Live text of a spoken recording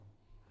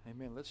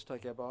Amen. Let's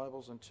take our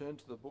Bibles and turn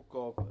to the book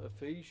of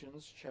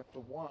Ephesians chapter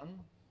 1.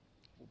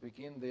 We'll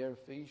begin there,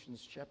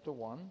 Ephesians chapter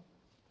 1.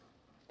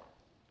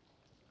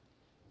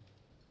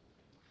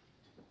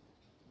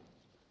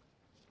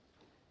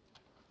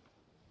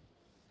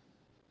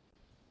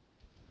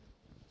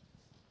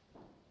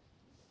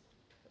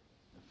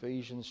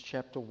 Ephesians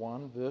chapter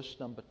 1, verse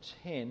number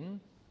 10.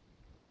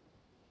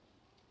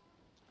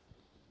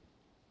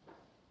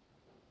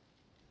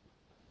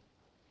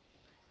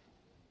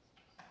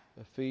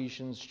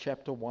 Ephesians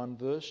chapter 1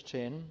 verse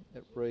 10,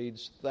 it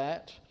reads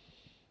that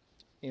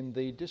in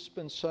the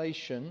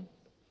dispensation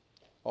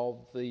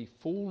of the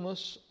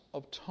fullness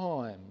of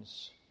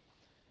times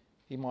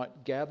he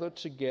might gather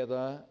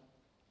together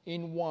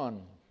in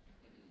one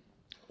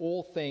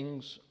all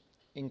things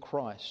in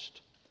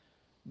Christ,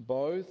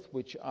 both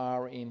which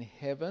are in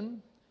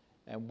heaven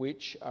and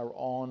which are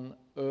on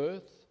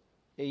earth,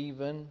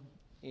 even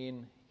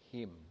in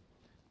him.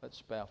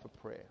 Let's bow for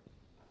prayer.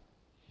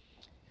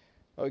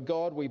 Oh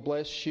God, we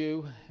bless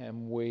you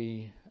and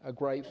we are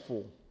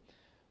grateful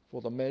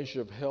for the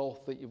measure of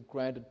health that you've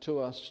granted to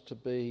us to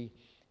be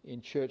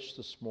in church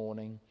this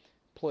morning.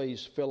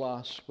 Please fill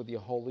us with your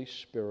Holy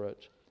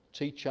Spirit.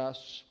 Teach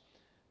us,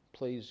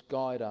 please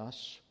guide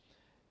us,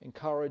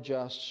 encourage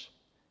us,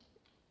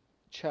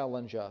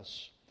 challenge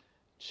us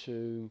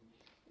to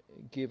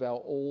give our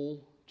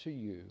all to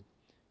you.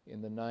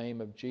 In the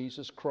name of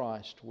Jesus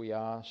Christ we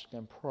ask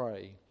and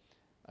pray.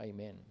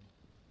 Amen.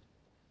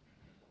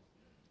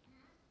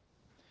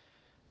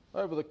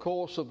 Over the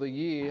course of the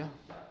year,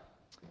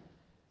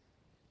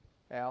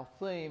 our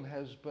theme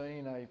has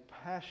been a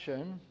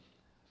passion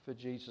for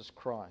Jesus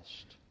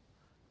Christ,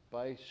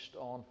 based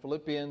on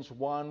Philippians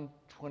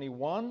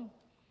 1:21,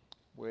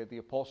 where the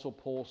Apostle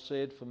Paul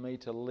said, "For me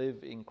to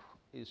live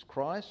is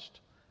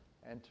Christ,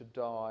 and to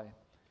die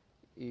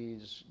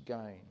is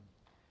gain."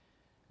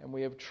 And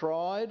we have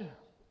tried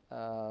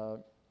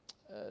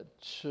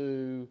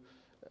to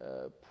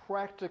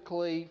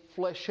practically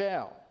flesh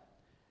out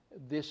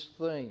this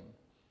theme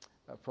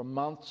from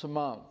month to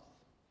month,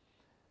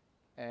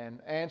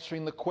 and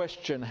answering the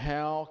question,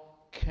 how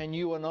can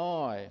you and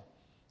I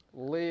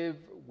live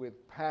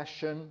with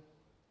passion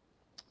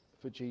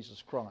for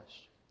Jesus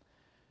Christ?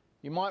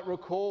 You might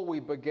recall we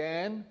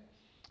began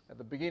at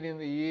the beginning of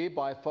the year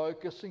by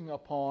focusing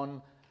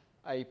upon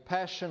a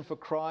passion for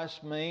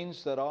Christ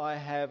means that I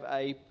have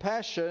a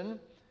passion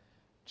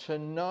to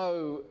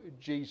know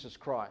Jesus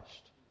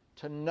Christ,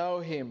 to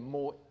know him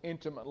more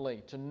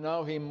intimately, to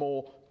know him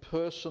more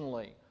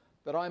personally,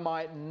 that I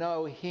might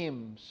know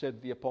him,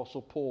 said the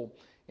Apostle Paul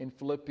in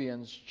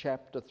Philippians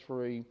chapter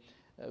 3,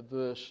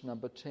 verse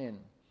number 10.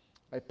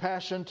 A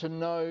passion to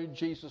know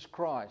Jesus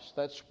Christ.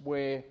 That's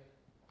where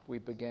we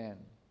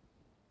began.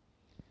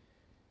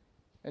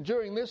 And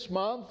during this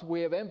month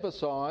we have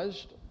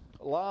emphasized,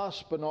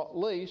 last but not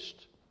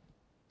least,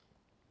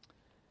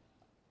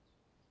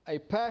 a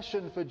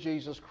passion for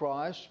Jesus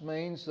Christ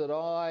means that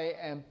I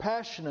am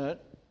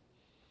passionate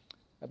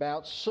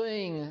about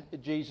seeing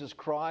Jesus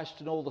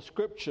Christ in all the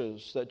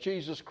Scriptures, that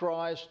Jesus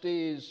Christ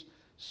is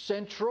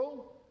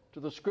central to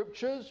the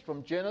Scriptures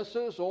from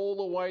Genesis all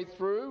the way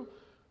through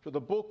to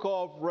the book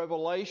of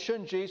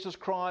Revelation. Jesus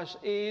Christ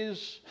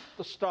is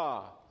the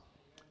star.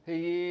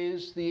 He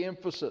is the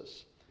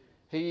emphasis.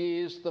 He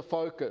is the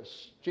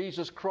focus.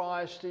 Jesus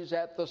Christ is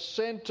at the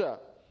centre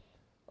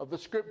of the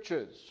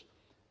Scriptures.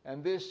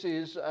 And this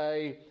is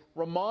a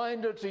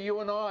reminder to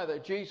you and I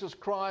that Jesus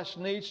Christ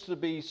needs to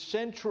be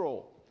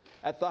central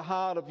at the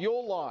heart of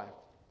your life,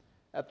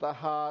 at the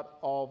heart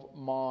of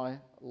my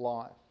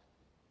life.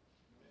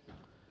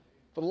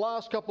 For the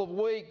last couple of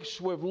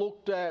weeks, we've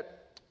looked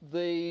at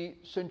the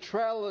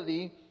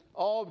centrality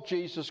of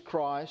Jesus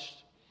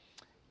Christ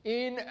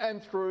in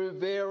and through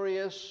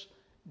various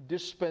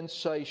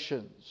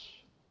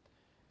dispensations.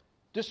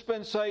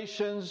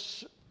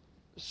 Dispensations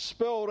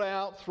spelled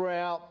out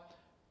throughout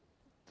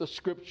the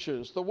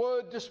Scriptures. The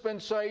word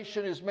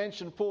dispensation is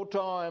mentioned 4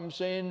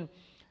 times in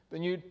the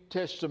New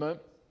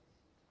Testament.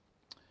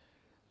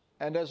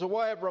 And as a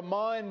way of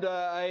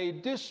reminder, a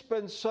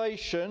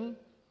dispensation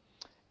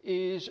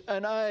is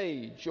an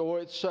age, or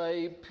it's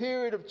a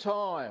period of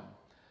time.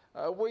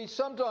 We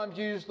sometimes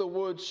use the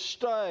word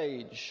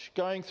stage,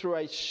 going through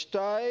a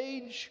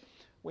stage.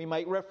 We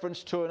make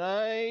reference to an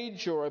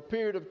age or a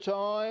period of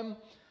time.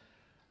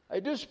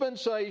 A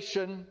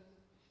dispensation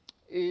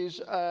is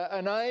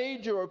an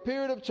age or a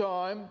period of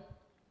time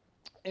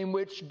in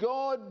which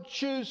God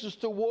chooses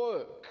to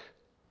work,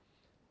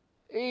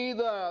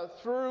 either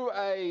through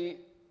a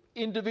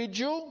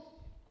individual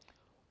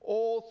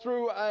or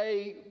through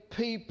a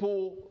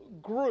people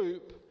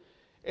group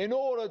in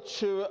order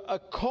to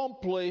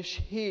accomplish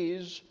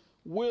his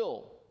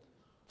will.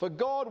 For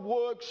God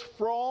works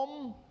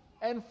from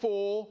and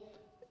for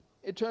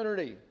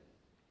eternity.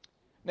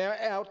 Now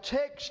our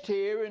text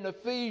here in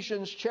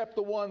Ephesians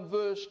chapter 1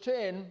 verse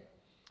 10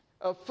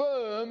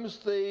 affirms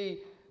the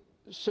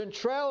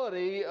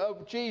centrality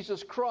of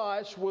Jesus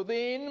Christ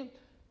within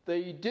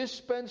the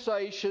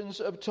dispensations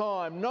of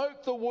time.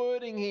 Note the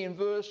wording here in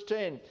verse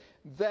 10,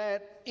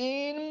 that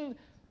in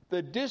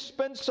the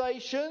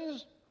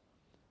dispensations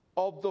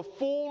of the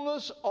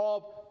fullness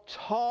of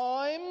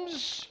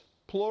times,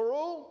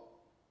 plural,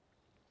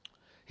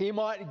 he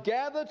might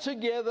gather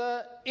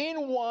together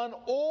in one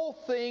all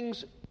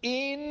things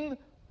in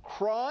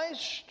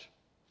Christ,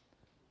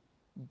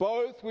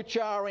 both which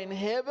are in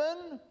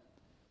heaven,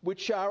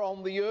 which are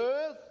on the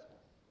earth,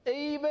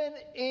 even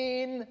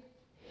in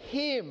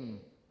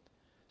him.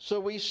 So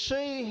we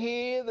see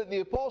here that the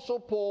Apostle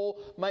Paul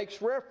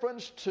makes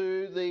reference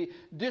to the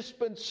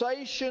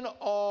dispensation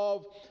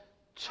of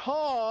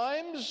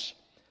times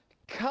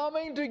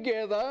coming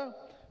together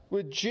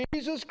with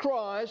Jesus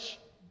Christ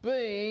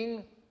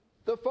being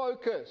the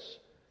focus.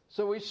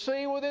 So we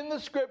see within the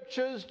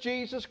Scriptures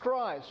Jesus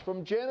Christ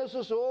from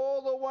Genesis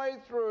all the way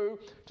through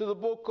to the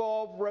book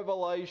of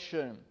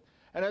Revelation.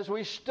 And as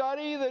we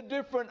study the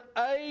different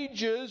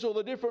ages or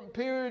the different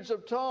periods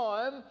of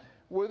time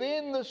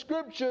within the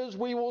Scriptures,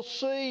 we will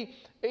see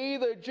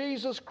either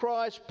Jesus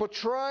Christ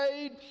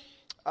portrayed,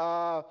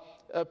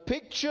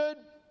 pictured,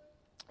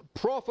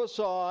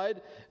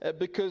 prophesied,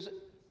 because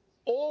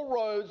all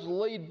roads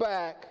lead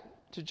back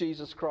to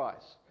Jesus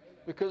Christ.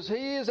 Because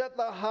he is at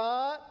the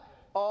heart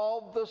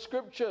of the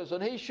Scriptures,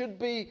 and he should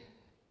be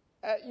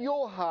at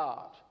your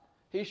heart.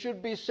 He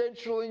should be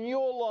central in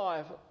your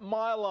life,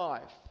 my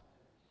life.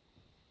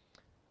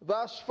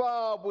 Thus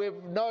far,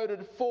 we've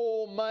noted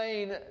 4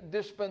 main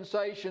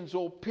dispensations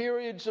or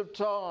periods of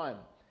time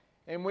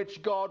in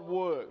which God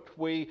worked.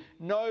 We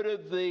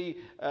noted the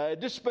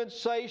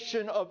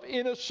dispensation of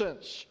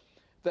innocence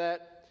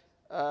that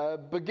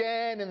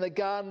began in the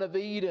Garden of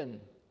Eden,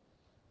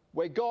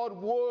 where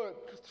God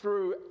worked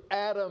through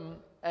Adam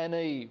and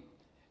Eve.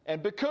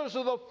 And because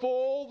of the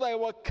fall, they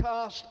were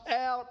cast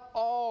out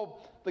of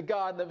the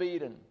Garden of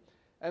Eden.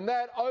 And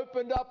that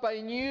opened up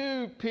a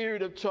new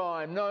period of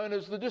time known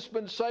as the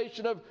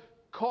dispensation of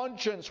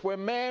conscience, where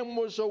man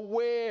was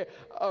aware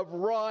of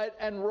right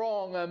and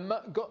wrong, and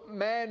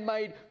man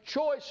made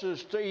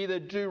choices to either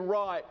do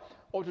right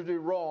or to do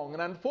wrong.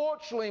 And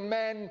unfortunately,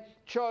 man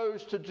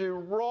chose to do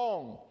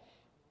wrong,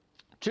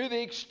 to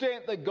the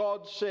extent that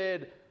God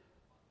said,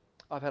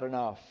 I've had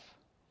enough.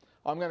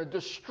 I'm going to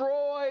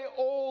destroy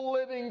all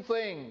living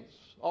things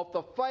off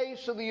the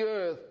face of the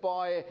earth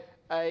by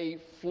a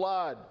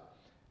flood.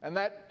 And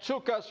that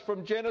took us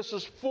from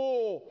Genesis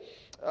 4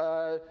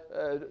 to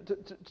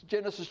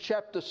Genesis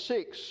chapter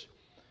 6.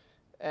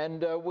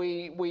 And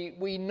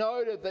we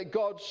noted that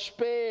God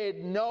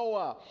spared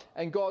Noah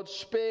and God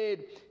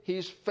spared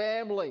his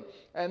family.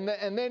 And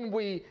then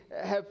we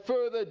have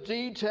further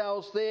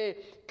details there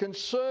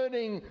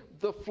concerning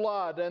the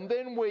flood. And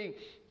then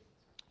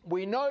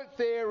we note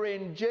there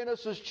in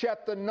Genesis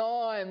chapter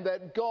 9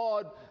 that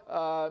God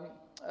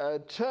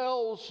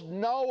tells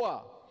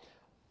Noah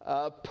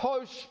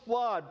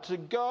post-flood to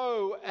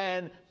go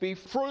and be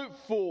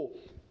fruitful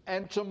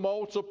and to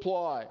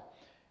multiply.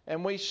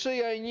 And we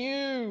see a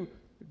new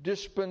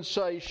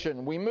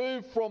dispensation. We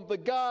move from the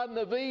Garden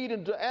of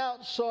Eden to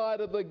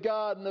outside of the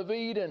Garden of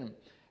Eden.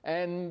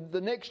 And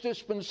the next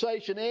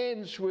dispensation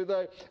ends with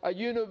a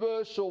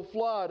universal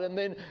flood. And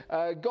then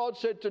God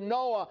said to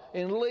Noah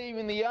in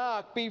leaving the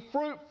ark, be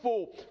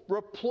fruitful,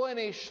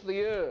 replenish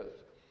the earth.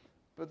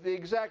 But the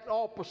exact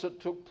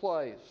opposite took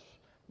place.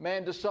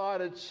 Man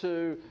decided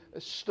to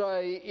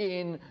stay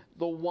in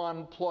the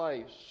one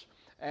place.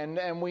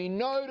 And we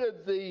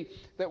noted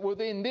that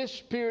within this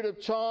period of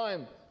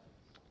time,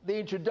 the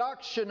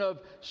introduction of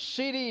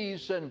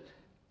cities and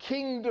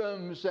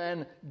kingdoms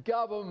and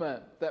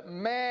government, that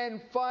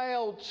man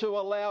failed to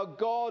allow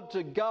God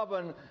to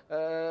govern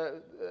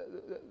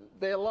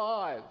their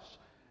lives.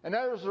 And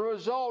as a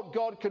result,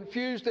 God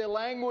confused their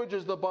language,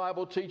 as the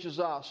Bible teaches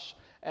us.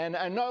 And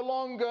no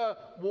longer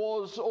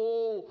was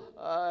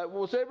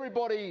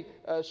everybody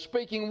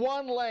speaking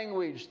one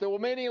language. There were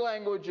many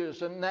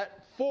languages, and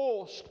that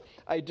forced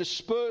a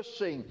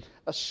dispersing,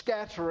 a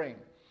scattering.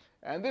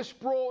 And this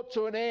brought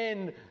to an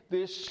end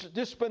this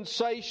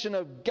dispensation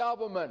of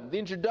government, the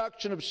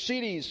introduction of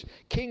cities,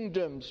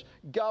 kingdoms,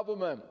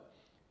 government.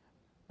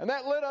 And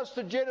that led us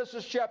to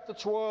Genesis chapter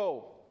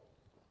 12,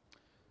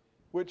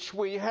 which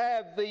we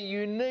have the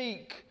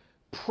unique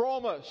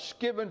promise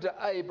given to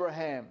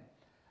Abraham.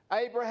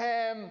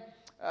 Abraham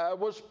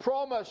was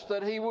promised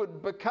that he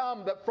would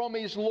become, that from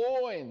his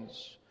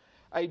loins,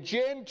 a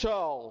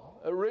Gentile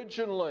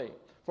originally,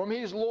 from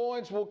his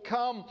loins will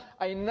come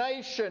a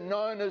nation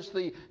known as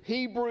the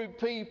Hebrew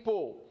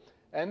people.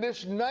 And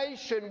this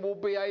nation will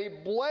be a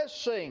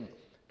blessing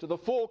to the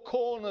 4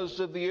 corners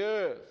of the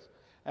earth.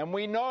 And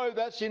we know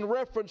that's in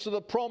reference to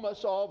the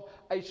promise of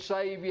a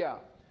Saviour.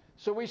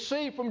 So we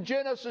see from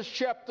Genesis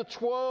chapter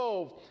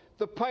 12,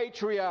 the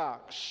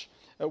patriarchs.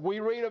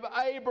 We read of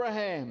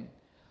Abraham,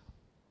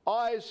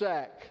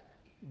 Isaac,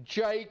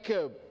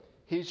 Jacob,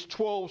 his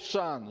 12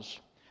 sons.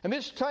 And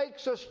this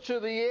takes us to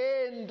the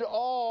end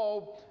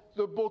of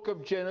the book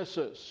of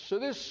Genesis. So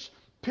this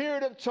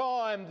period of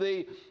time,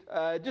 the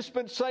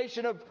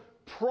dispensation of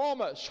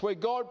promise, where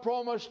God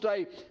promised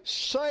a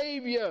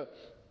Saviour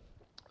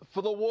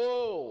for the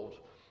world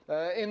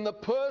in the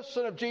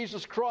person of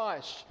Jesus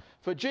Christ,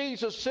 For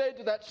Jesus said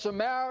to that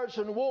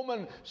Samaritan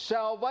woman,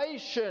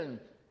 salvation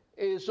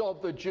is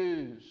of the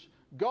Jews.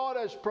 God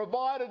has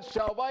provided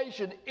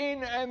salvation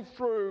in and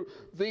through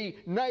the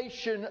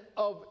nation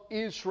of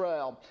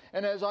Israel.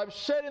 And as I've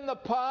said in the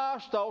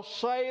past, I'll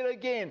say it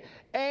again.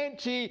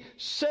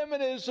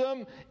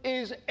 Anti-Semitism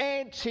is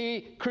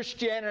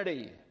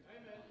anti-Christianity.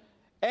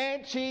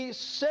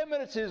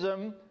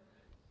 Anti-Semitism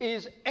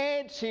is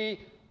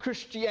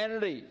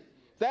anti-Christianity.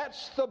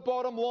 That's the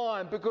bottom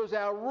line, because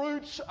our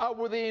roots are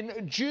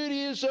within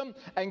Judaism,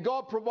 and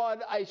God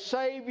provided a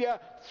Saviour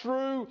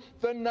through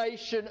the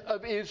nation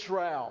of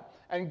Israel.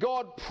 And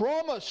God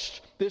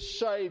promised this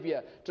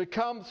Saviour to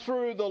come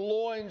through the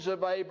loins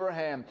of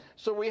Abraham.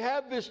 So we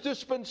have this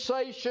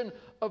dispensation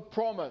of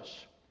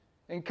promise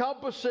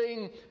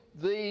encompassing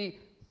the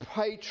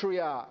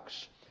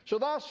patriarchs. So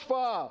thus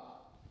far,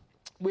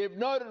 we have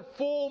noted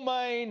 4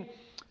 main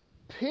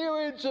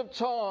periods of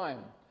time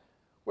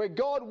where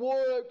God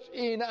worked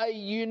in a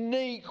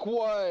unique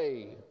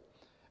way.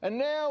 And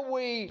now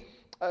we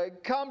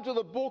come to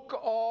the book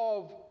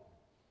of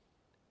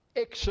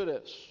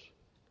Exodus.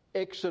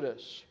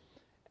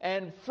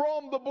 And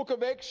from the book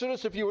of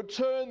Exodus, if you would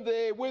turn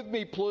there with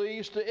me,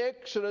 please, to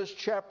Exodus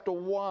chapter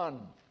 1.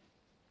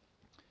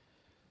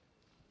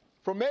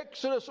 From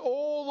Exodus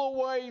all the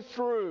way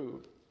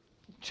through,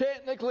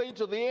 technically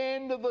to the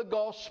end of the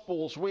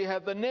Gospels, we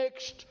have the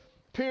next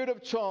period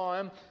of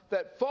time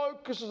that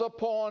focuses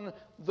upon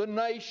the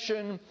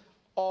nation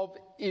of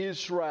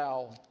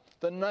Israel.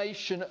 The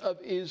nation of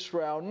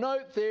Israel.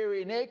 Note there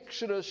in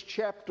Exodus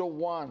chapter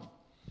 1,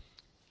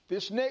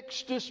 this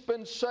next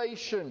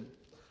dispensation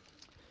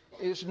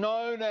is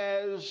known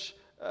as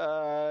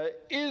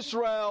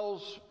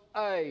Israel's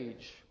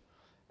age.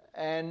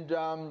 And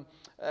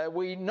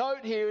we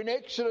note here in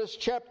Exodus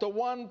chapter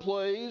 1,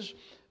 please,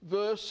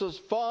 verses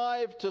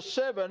 5 to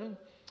 7,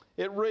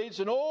 it reads,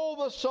 and all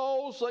the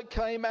souls that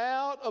came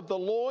out of the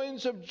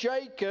loins of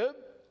Jacob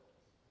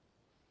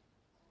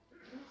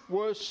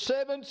were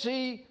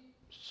 70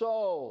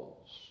 souls.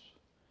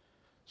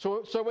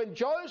 So when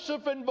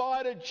Joseph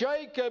invited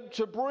Jacob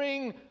to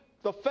bring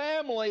the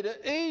family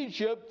to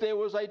Egypt, there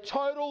was a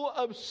total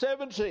of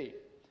 70.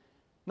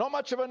 Not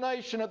much of a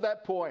nation at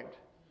that point,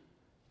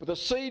 but the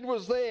seed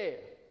was there.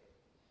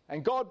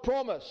 And God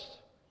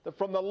promised that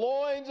from the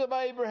loins of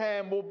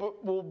Abraham he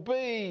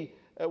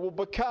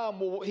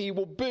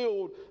will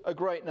build a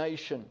great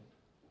nation.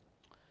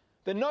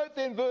 Then note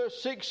then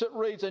verse 6, it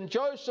reads, and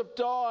Joseph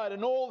died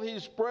and all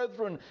his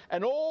brethren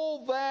and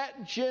all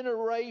that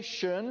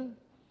generation.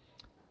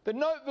 Then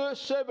note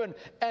verse 7,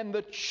 and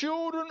the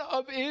children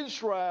of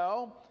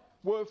Israel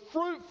were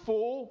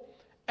fruitful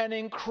and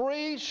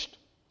increased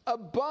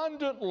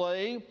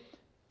abundantly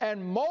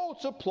and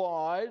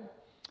multiplied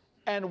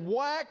and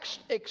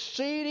waxed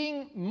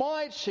exceeding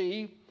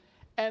mighty,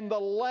 and the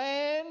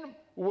land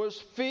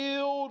was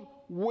filled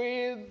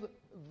with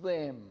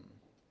them.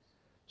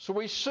 So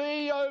we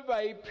see over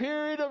a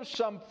period of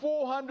some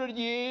 400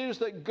 years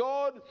that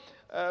God,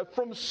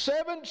 from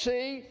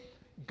 70,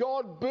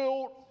 God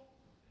built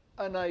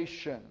a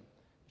nation.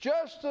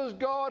 Just as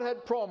God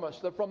had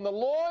promised that from the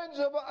loins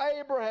of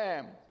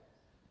Abraham,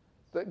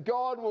 that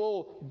God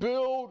will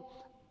build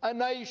a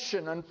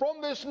nation, and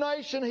from this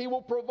nation he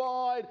will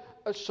provide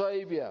a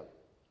Saviour.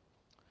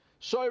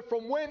 So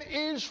from when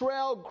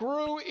Israel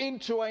grew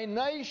into a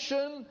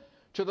nation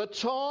to the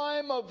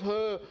time of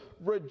her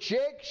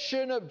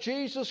rejection of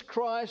Jesus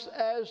Christ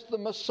as the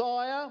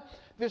Messiah,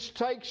 this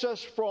takes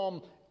us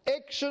from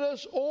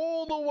Exodus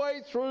all the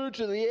way through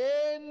to the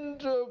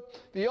end of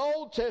the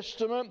Old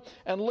Testament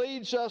and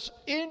leads us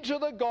into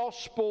the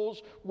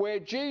Gospels, where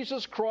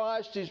Jesus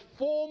Christ is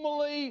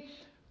formally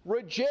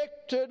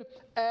rejected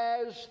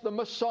as the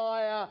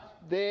Messiah,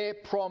 their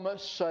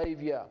promised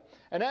Saviour.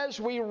 And as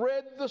we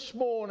read this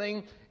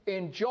morning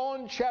in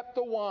John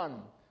chapter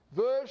 1,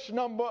 verse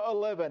number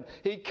 11,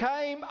 he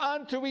came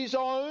unto his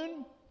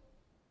own.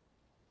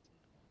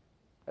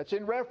 That's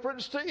in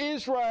reference to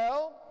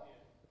Israel.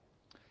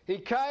 He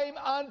came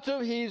unto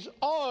his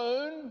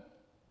own,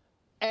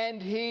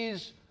 and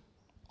his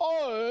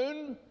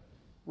own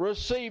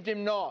received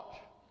him not.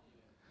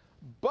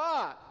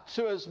 But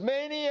to as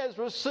many as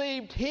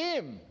received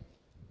him,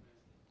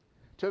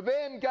 to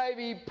them gave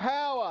he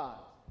power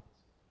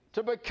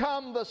to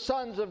become the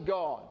sons of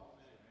God,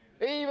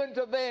 even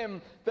to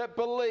them that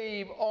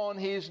believe on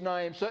his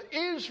name. So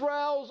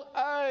Israel's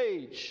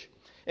age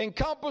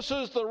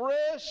encompasses the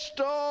rest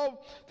of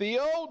the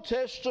Old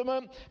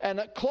Testament, and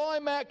it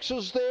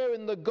climaxes there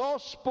in the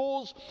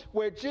Gospels,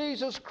 where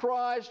Jesus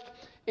Christ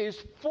is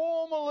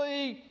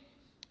formally,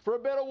 for a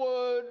better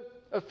word,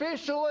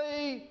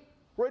 officially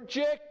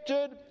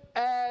rejected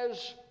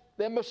as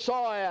their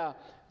Messiah,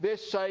 their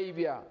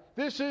Saviour.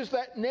 This is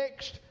that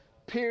next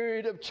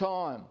period of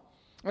time.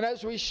 And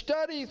as we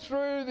study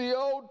through the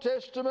Old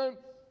Testament,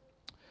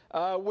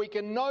 we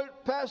can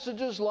note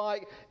passages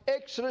like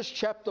Exodus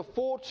chapter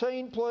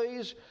 14,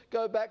 please.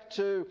 Go back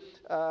to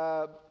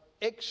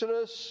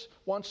Exodus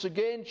once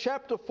again,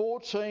 chapter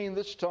 14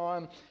 this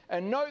time.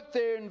 And note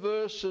there in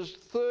verses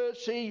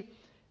 30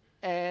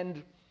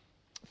 and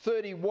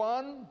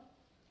 31,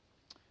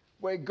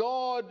 where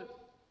God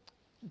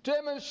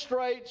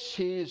demonstrates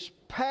his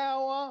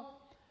power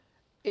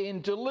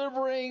in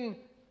delivering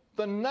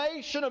the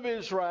nation of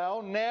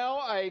Israel,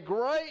 now a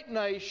great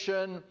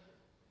nation,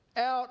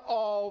 out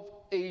of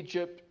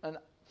Egypt and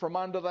from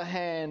under the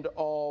hand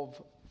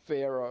of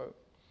Pharaoh.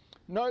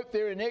 Note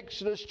there in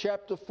Exodus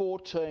chapter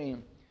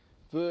 14,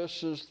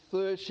 verses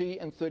 30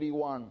 and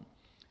 31.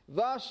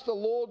 Thus the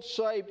Lord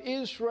saved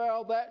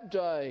Israel that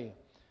day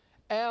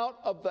out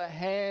of the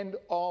hand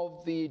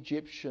of the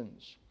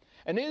Egyptians.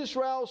 And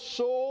Israel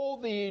saw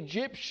the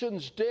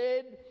Egyptians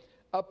dead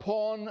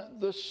upon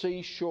the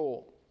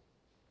seashore.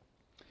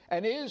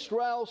 And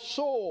Israel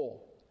saw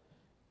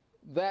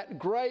that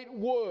great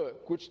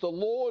work which the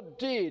Lord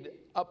did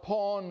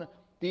upon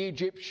the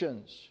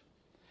Egyptians.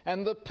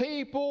 And the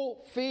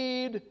people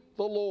feared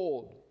the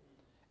Lord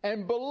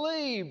and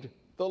believed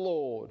the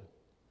Lord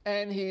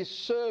and his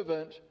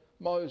servant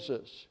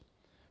Moses.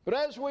 But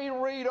as we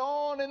read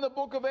on in the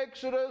book of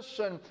Exodus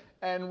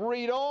and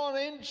read on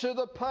into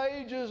the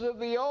pages of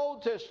the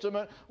Old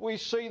Testament, we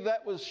see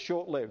that was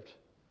short-lived.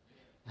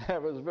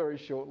 That was very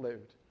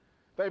short-lived.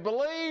 They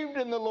believed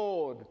in the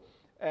Lord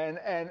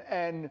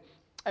and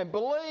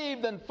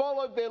believed and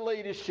followed their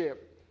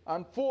leadership.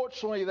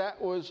 Unfortunately,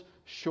 that was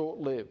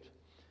short-lived.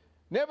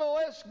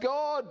 Nevertheless,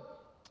 God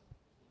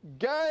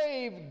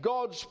gave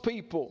God's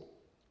people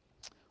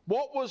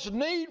what was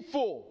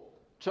needful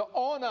to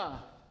honour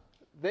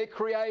their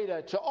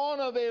Creator, to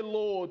honour their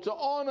Lord, to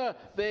honour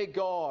their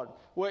God.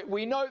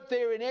 We note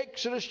there in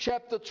Exodus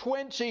chapter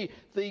 20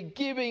 the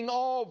giving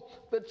of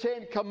the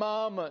Ten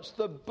Commandments,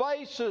 the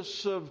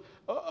basis of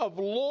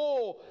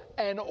law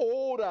and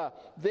order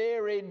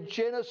there in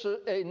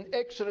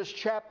Exodus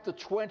chapter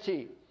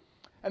 20.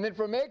 And then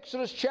from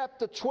Exodus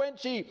chapter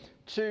 20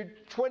 to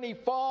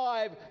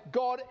 25,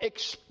 God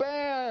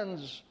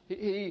expands.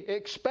 He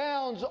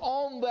expounds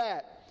on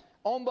that,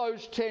 on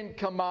those Ten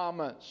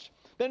Commandments.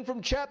 Then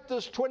from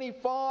chapters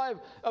 25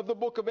 of the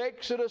book of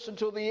Exodus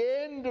until the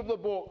end of the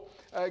book,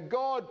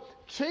 God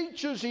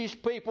teaches his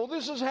people,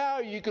 this is how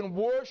you can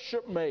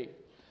worship me.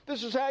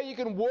 This is how you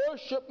can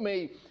worship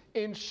me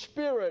in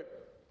spirit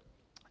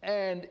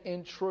and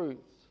in truth.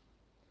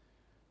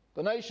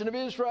 The nation of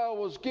Israel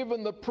was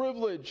given the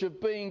privilege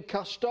of being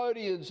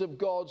custodians of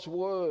God's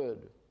word.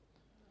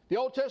 The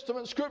Old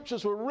Testament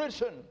scriptures were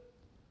written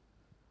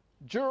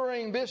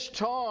during this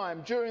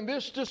time, during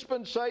this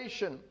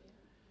dispensation,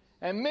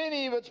 and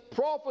many of its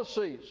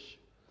prophecies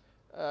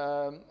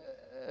that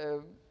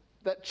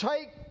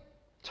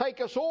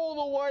take us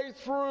all the way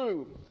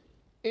through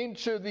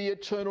into the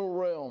eternal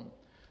realm.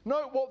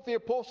 Note what the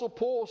Apostle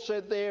Paul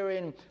said there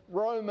in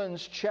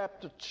Romans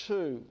chapter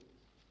 2.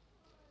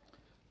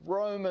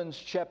 Romans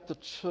chapter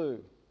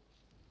 2.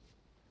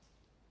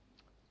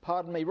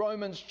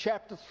 Romans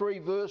chapter 3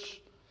 verse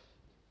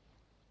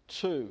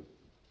 2.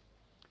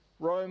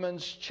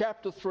 Romans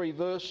chapter 3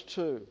 verse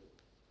 2.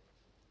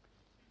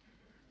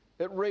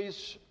 It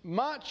reads,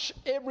 much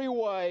every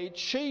way,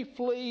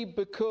 chiefly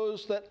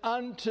because that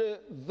unto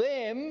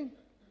them,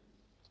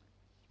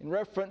 in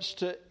reference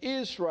to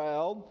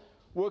Israel,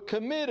 were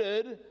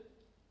committed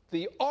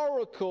the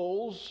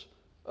oracles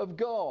of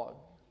God.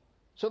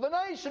 So the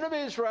nation of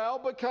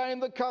Israel became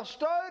the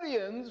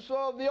custodians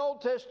of the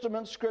Old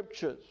Testament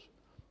scriptures.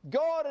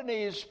 God in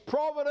his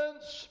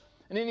providence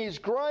and in his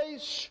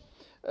grace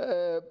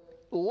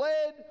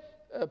led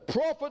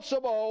prophets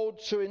of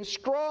old to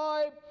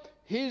inscribe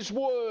his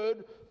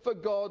word for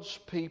God's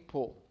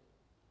people.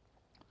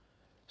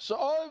 So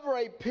over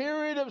a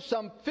period of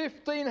some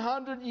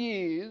 1,500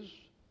 years,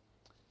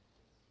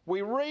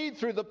 we read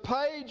through the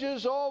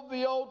pages of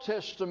the Old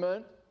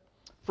Testament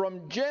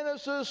from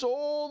Genesis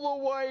all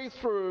the way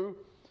through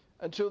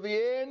until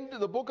the end of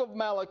the book of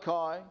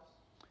Malachi.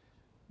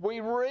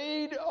 We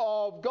read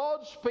of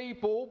God's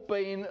people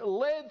being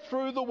led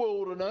through the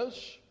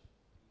wilderness.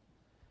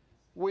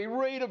 We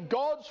read of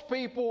God's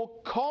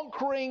people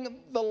conquering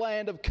the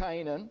land of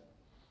Canaan.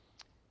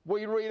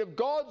 We read of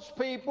God's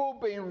people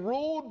being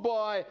ruled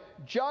by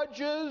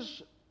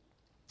judges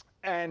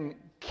and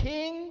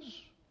kings.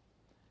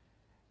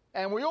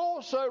 And we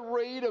also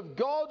read of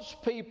God's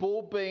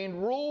people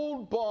being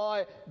ruled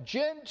by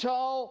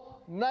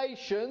Gentile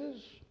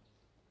nations,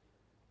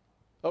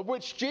 of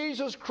which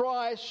Jesus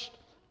Christ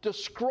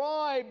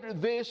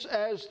described this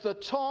as the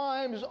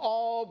times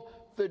of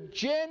the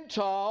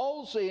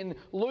Gentiles in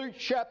Luke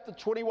chapter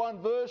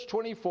 21 verse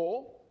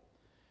 24.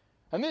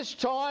 And this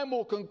time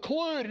will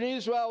conclude in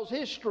Israel's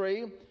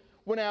history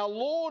when our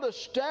Lord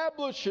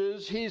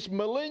establishes his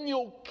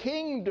millennial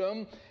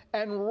kingdom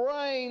and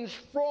reigns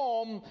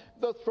from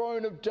the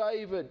throne of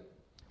David.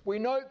 We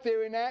note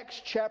there in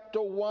Acts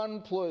chapter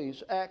 1,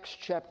 please. Acts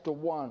chapter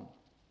 1.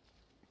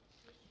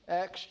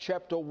 Acts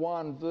chapter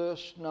 1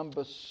 verse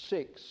number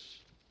 6.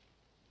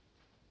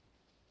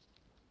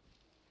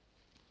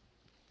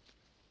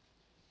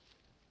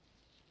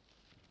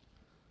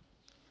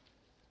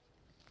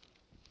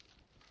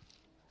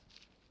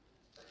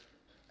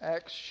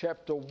 Acts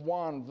chapter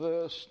 1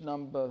 verse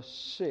number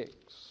 6.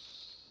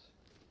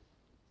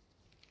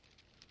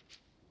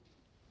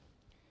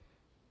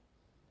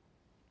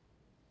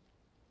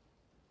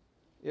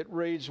 It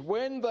reads,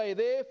 "When they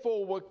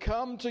therefore were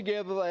come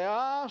together, they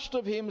asked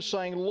of him,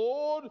 saying,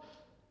 Lord,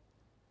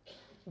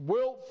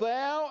 wilt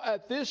thou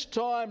at this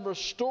time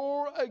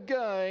restore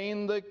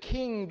again the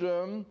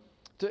kingdom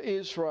to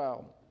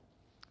Israel?"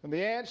 And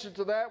the answer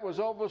to that was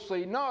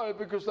obviously no,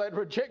 because they'd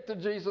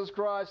rejected Jesus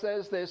Christ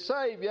as their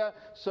Saviour,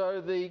 so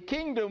the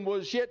kingdom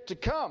was yet to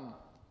come.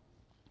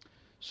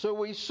 So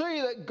we see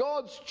that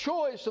God's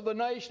choice of the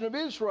nation of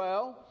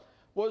Israel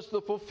was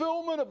the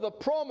fulfillment of the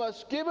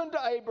promise given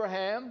to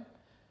Abraham,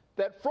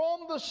 that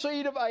from the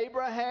seed of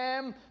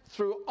Abraham,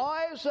 through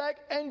Isaac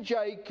and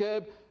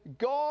Jacob,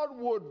 God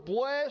would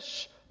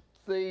bless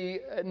the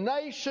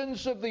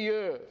nations of the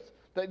earth,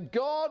 that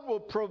God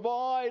would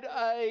provide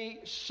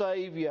a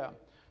Saviour.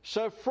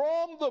 So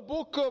from the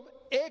book of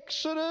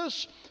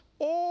Exodus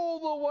all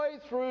the way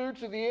through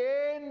to the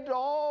end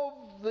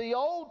of the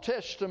Old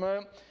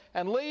Testament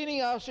and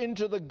leading us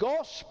into the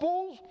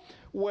Gospels,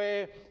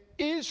 where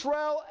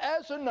Israel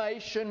as a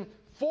nation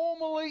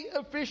formally,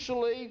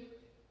 officially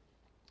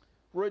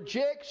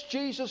rejects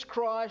Jesus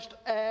Christ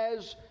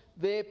as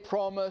their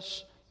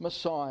promised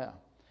Messiah.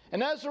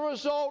 And as a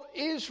result,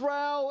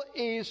 Israel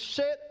is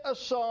set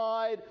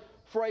aside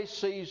for a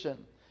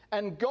season.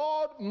 And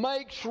God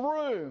makes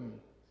room.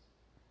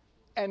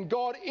 And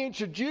God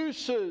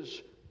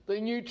introduces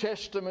the New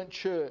Testament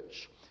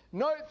church.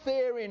 Note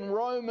there in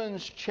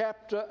Romans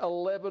chapter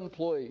 11,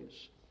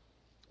 please.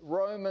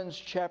 Romans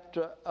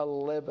chapter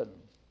 11.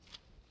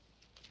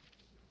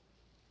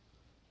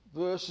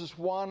 Verses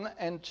 1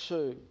 and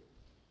 2.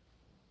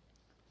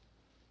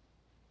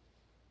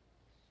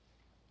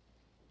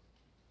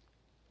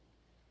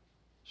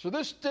 So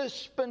this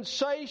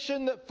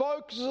dispensation that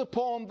focuses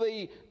upon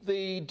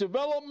the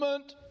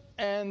development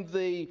and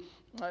the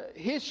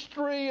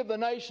history of the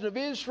nation of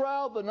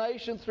Israel, the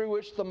nation through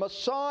which the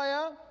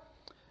Messiah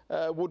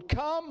would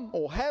come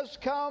or has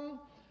come,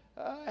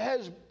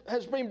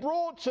 has been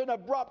brought to an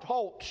abrupt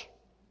halt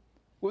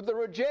with the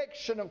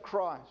rejection of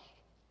Christ.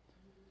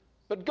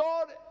 But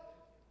God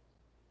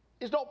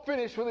is not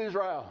finished with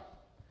Israel.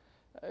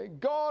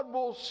 God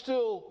will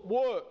still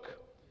work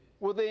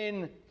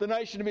within the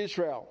nation of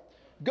Israel.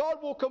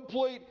 God will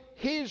complete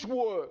his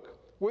work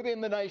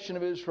within the nation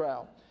of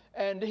Israel.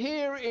 And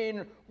here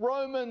in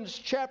Romans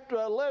chapter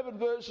 11,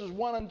 verses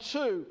 1 and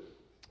 2,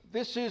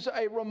 this is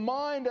a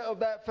reminder of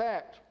that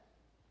fact.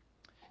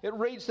 It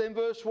reads then,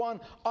 verse 1,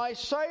 "I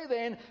say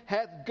then,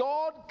 hath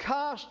God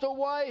cast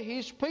away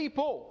his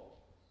people?"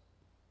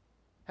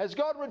 Has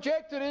God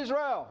rejected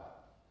Israel?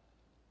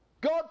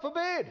 God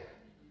forbid.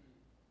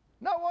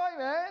 No way,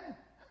 man.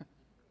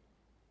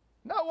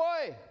 No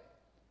way.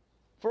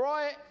 For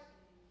I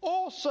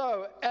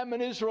also am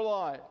an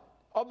Israelite,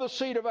 of the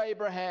seed of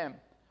Abraham,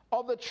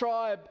 of the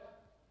tribe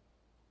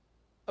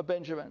of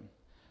Benjamin.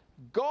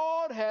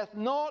 God hath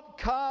not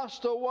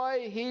cast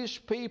away his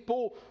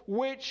people,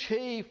 which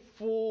he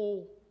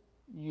full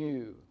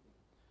knew.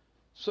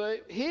 So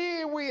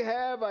here we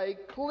have a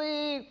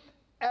clear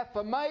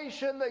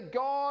affirmation that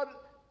God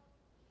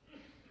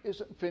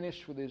isn't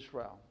finished with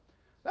Israel.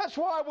 That's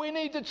why we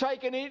need to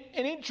take an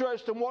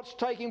interest in what's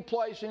taking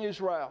place in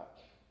Israel.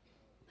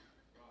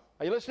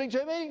 Are you listening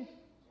to me?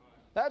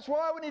 That's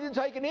why we need to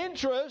take an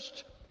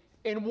interest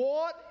in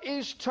what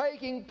is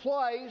taking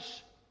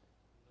place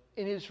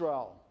in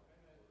Israel.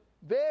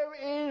 There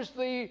is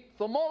the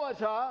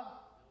thermometer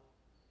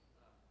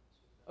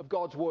of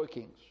God's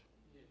workings.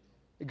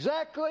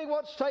 Exactly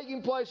what's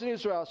taking place in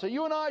Israel. So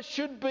you and I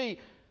should be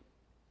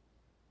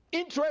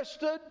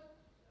interested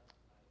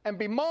and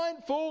be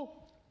mindful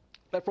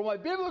that from a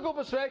biblical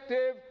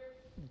perspective,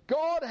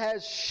 God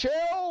has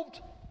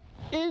shelved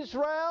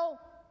Israel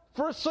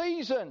for a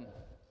season.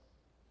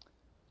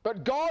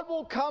 But God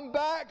will come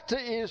back to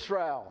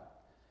Israel,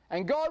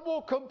 and God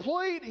will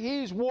complete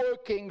his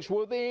workings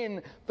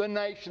within the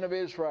nation of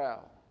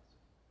Israel.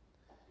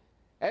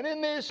 And in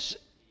this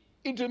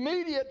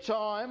intermediate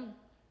time,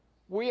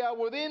 we are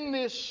within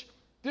this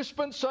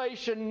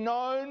dispensation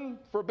known,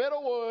 for a better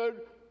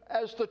word,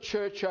 as the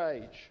church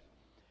age.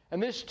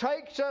 And this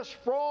takes us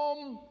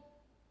from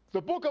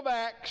the book of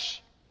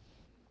Acts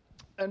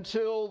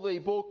until the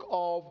book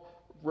of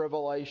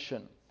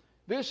Revelation.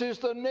 This is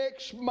the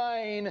next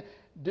main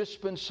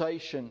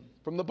dispensation,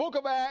 from the book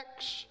of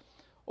Acts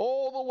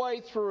all the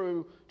way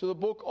through to the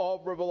book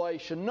of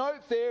Revelation.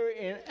 Note there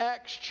in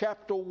Acts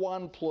chapter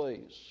 1,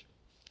 please.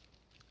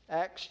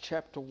 Acts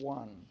chapter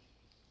 1.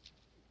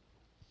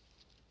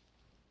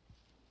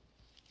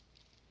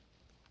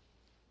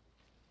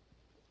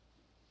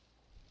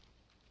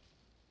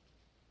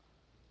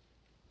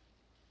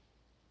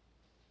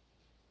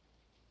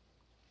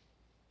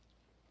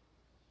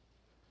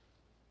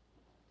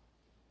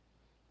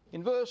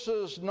 In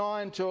verses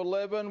 9 to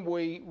 11,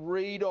 we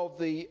read of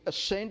the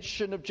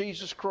ascension of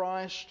Jesus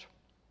Christ.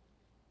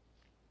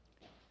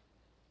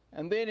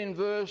 And then in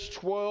verse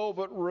 12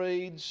 it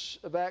reads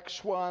of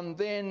Acts 1,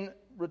 "Then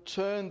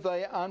returned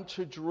they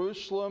unto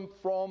Jerusalem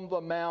from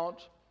the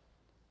mount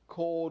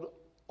called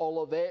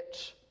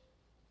Olivet."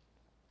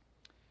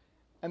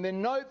 And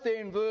then note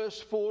there in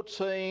verse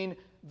 14,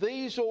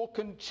 these all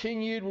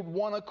continued with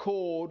one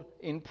accord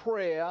in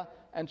prayer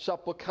and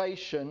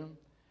supplication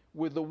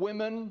with the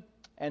women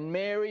and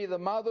Mary, the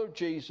mother of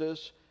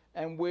Jesus,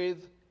 and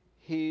with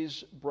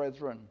his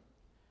brethren.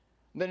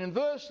 Then in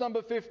verse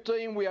number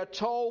 15, we are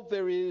told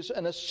there is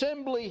an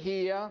assembly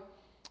here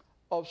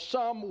of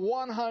some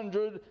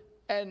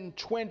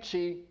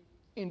 120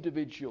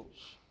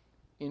 individuals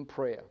in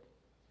prayer.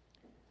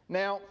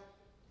 Now,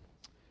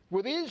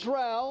 with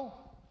Israel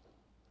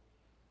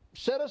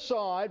set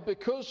aside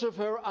because of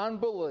her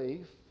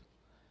unbelief,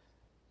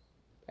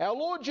 our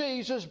Lord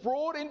Jesus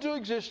brought into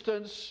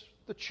existence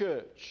the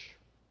church.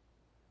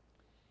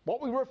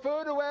 What we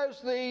refer to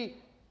as the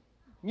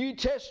New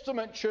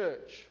Testament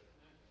church.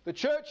 The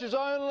church is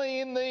only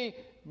in the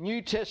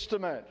New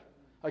Testament.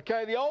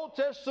 Okay, the Old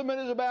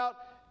Testament is about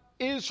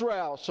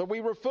Israel. So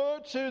we refer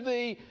to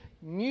the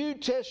New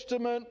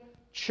Testament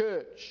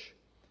church.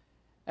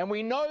 And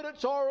we note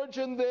its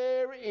origin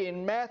there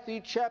in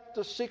Matthew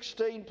chapter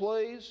 16,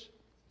 please.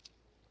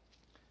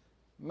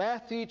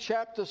 Matthew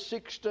chapter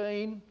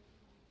 16.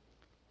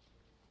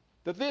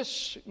 That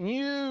this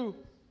new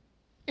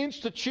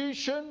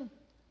institution,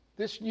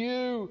 this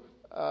new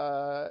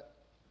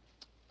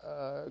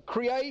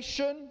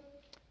creation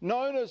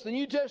known as the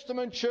New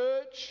Testament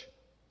church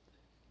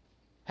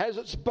has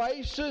its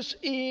basis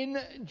in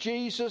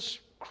Jesus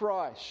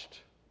Christ.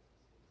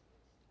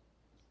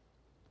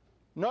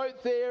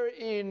 Note there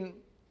in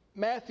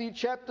Matthew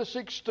chapter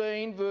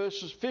 16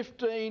 verses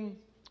 15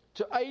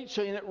 to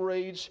 18 it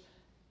reads,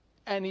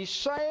 "And he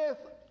saith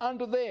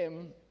unto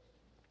them,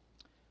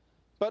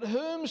 But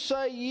whom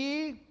say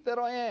ye that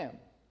I am?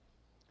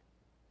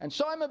 And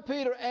Simon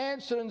Peter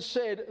answered and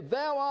said,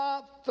 Thou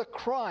art the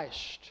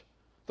Christ,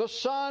 the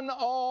Son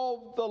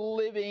of the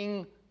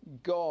living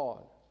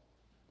God.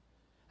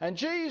 And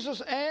Jesus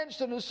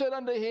answered and said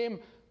unto him,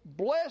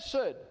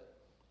 Blessed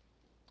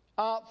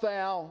art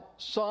thou,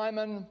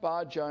 Simon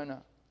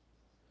Bar-Jonah,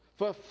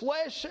 for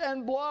flesh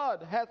and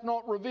blood hath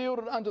not revealed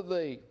it unto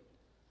thee,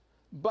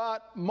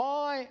 but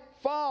my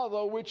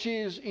Father which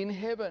is in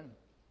heaven.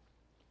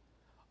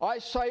 I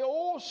say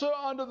also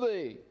unto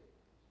thee,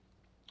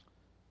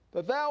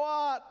 that thou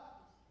art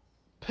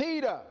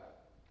Peter,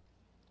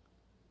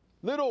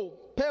 little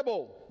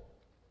pebble,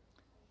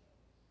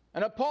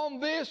 and upon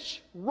this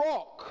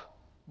rock,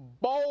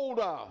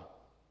 boulder,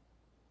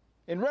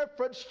 in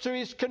reference to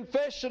his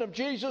confession of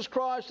Jesus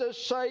Christ as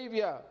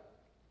Saviour,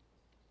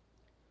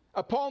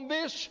 upon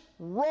this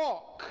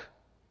rock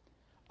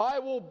I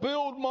will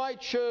build my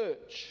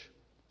church,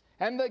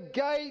 and the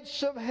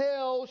gates of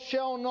hell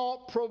shall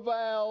not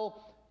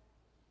prevail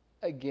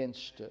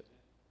against it."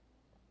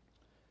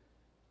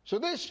 So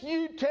this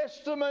New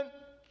Testament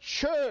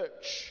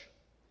church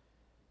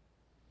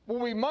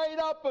will be made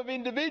up of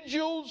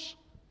individuals,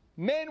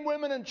 men,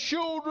 women and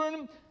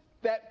children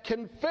that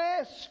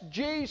confess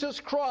Jesus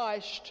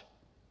Christ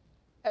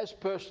as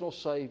personal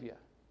Saviour.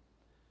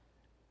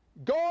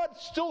 God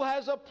still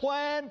has a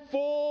plan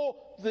for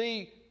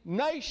the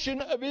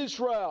nation of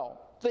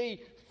Israel, the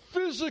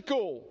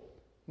physical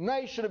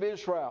nation of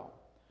Israel.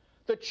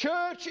 The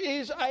church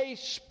is a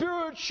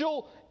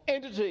spiritual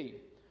entity.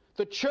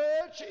 The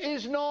church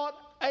is not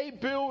a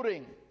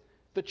building.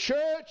 The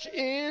church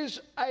is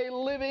a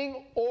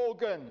living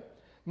organ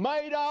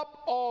made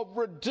up of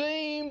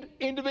redeemed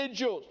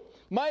individuals,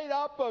 made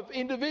up of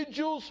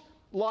individuals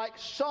like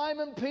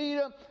Simon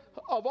Peter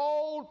of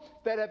old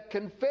that have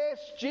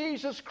confessed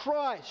Jesus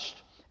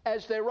Christ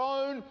as their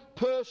own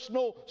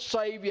personal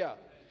Saviour.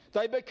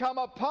 They become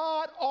a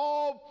part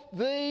of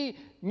the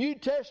New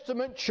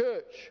Testament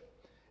church.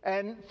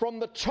 And from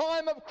the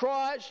time of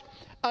Christ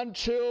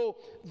until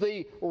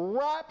the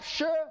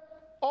rapture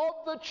of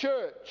the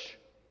church,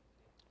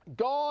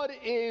 God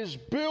is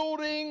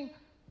building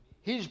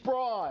his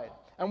bride.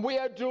 And we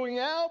are doing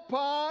our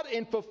part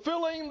in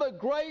fulfilling the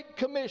Great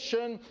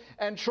Commission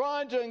and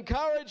trying to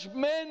encourage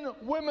men,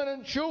 women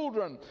and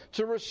children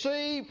to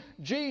receive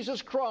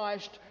Jesus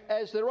Christ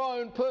as their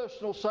own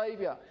personal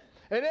Saviour.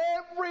 And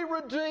every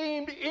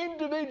redeemed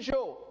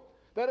individual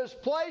that has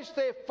placed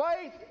their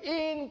faith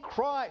in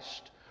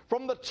Christ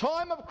from the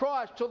time of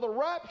Christ till the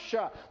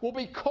rapture will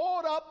be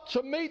caught up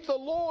to meet the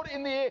Lord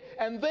in the air,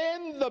 and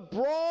then the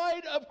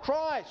bride of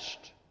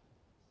Christ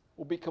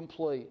will be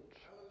complete.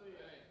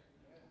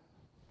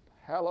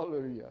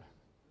 Hallelujah.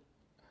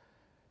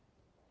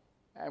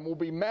 And will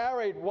be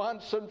married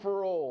once and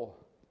for all,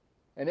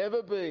 and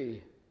ever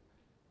be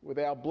with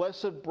our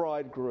blessed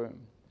bridegroom,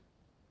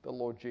 the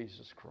Lord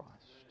Jesus Christ.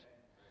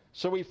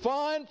 So we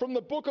find from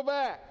the book of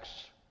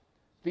Acts,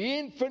 the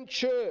infant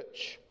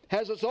church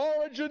has its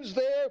origins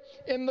there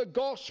in the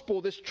gospel,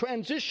 this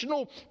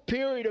transitional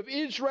period of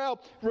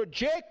Israel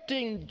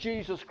rejecting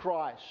Jesus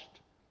Christ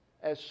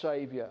as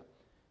Saviour.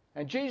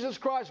 And Jesus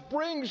Christ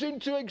brings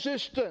into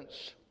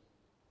existence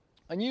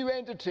a new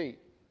entity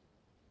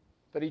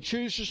that he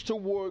chooses to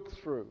work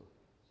through,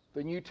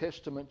 the New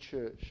Testament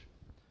church,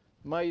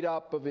 made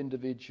up of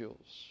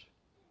individuals.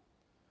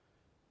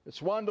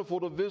 It's wonderful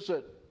to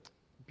visit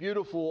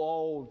beautiful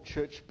old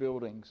church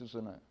buildings,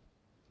 isn't it?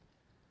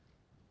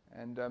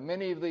 And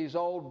many of these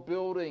old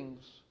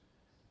buildings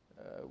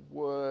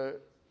were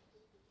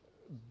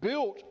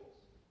built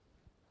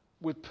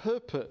with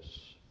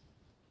purpose.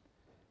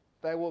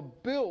 They were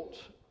built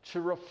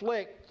to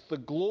reflect the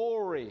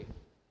glory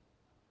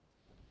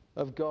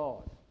of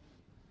God.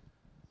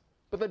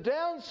 But the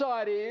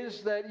downside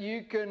is that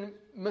you can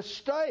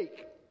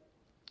mistake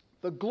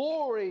the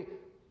glory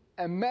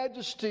and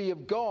majesty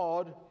of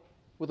God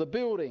with a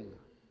building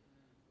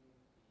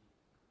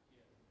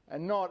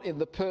and not in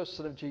the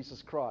person of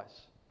Jesus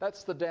Christ.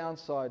 That's the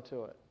downside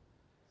to it.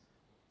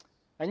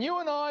 And you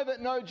and I that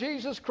know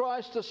Jesus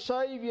Christ as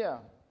Saviour,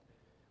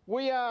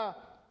 we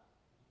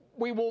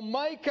will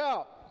make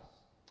up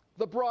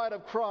the bride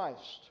of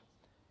Christ.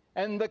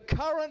 And the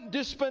current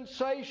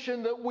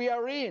dispensation that we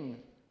are in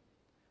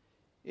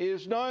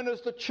is known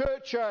as the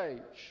church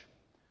age,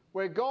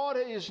 where God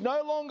is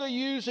no longer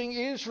using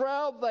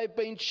Israel. They've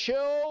been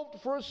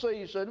shelved for a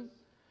season,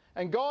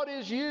 and God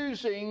is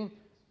using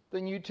the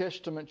New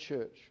Testament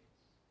church.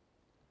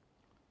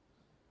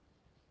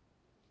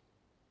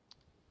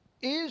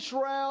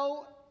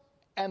 Israel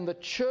and the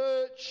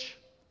church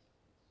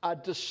are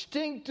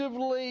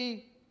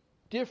distinctively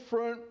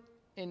different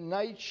in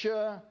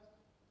nature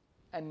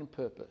and in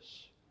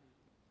purpose.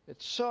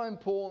 It's so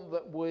important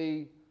that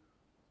we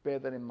bear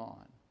that in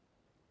mind.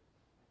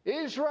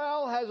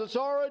 Israel has its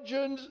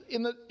origins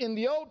in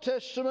the Old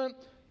Testament.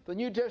 The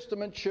New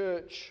Testament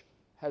church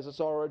has its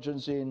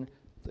origins in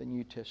the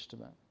New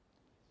Testament.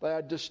 They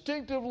are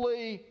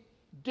distinctively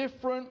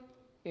different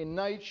in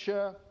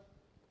nature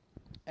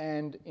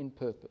and in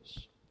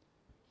purpose.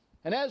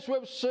 And as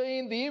we've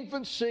seen, the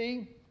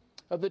infancy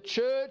of the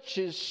church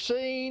is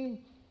seen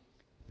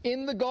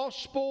in the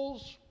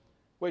Gospels,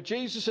 where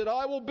Jesus said,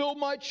 I will build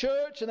my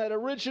church, and that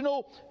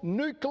original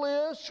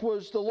nucleus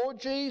was the Lord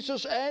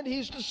Jesus and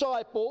his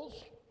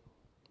disciples,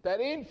 that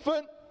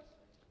infant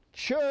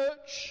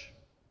church.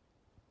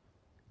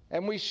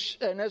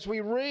 And as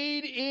we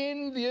read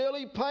in the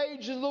early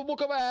pages of the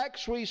book of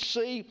Acts, we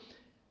see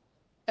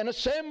an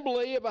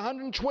assembly of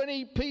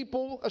 120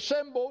 people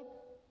assembled.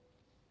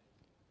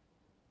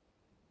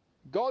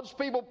 God's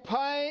people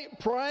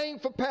praying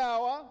for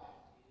power.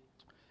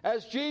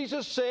 As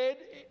Jesus said,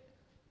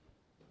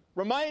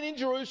 remain in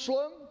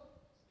Jerusalem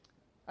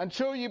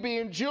until you be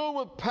endued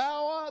with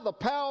power, the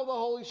power of the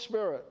Holy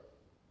Spirit.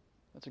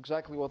 That's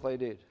exactly what they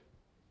did.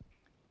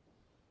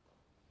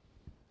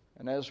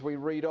 And as we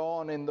read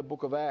on in the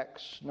book of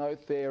Acts,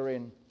 note there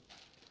in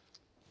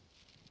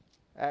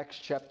Acts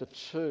chapter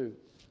 2,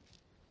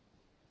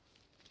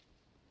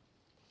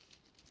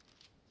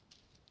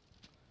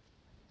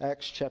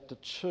 Acts chapter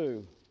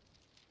 2,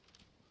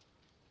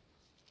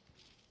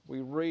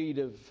 we read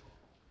of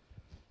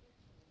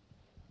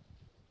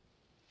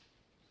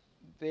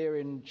there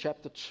in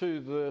chapter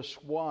 2 verse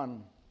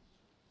 1,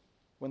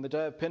 when the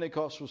day of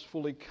Pentecost was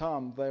fully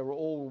come, they were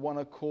all one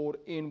accord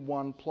in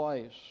one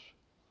place.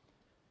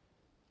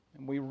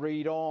 And we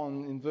read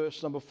on in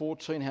verse number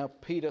 14 how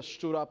Peter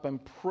stood up and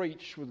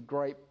preached with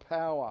great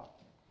power,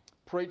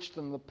 preached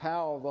in the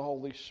power of the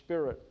Holy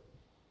Spirit.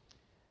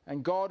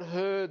 And God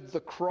heard the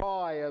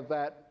cry of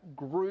that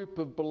group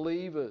of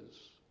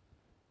believers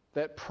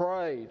that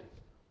prayed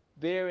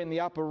there in the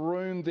upper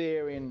room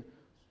there in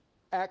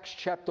Acts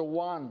chapter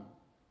 1.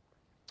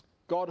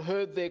 God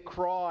heard their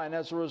cry, and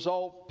as a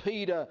result,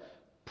 Peter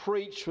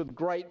preached with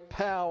great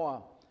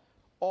power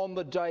on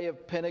the day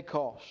of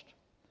Pentecost.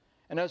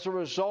 And as a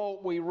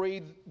result, we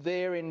read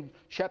there in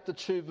chapter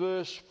 2,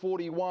 verse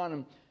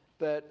 41,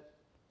 that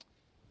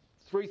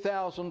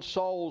 3,000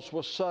 souls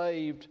were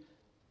saved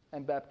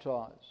and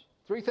baptized.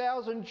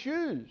 3,000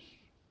 Jews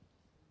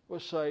were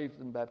saved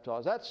and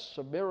baptized. That's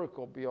a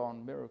miracle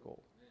beyond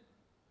miracle.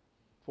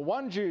 For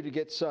one Jew to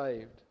get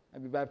saved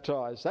and be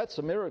baptized, that's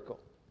a miracle.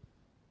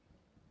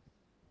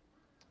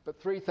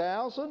 But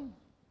 3,000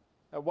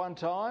 at one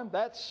time,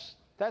 that's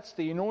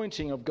the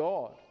anointing of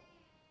God.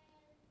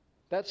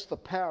 That's the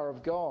power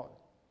of God.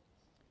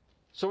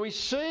 So we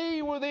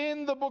see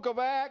within the book of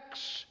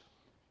Acts,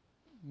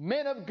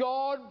 men of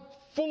God,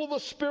 full of the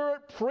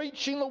Spirit,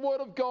 preaching the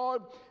word of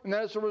God, and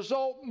as a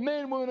result,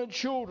 men, women and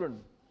children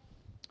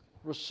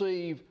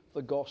receive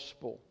the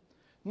gospel.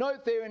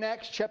 Note there in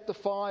Acts chapter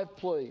 5,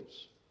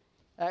 please.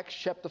 Acts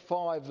chapter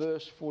 5,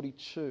 verse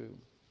 42.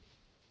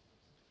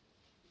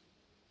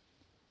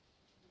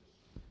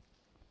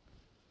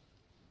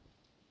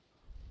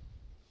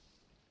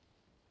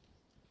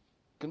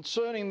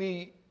 Concerning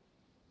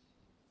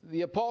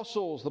the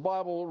apostles, the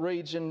Bible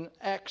reads in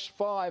Acts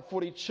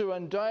 5:42,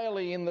 and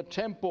daily in the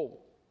temple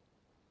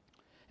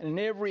and in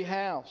every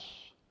house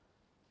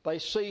they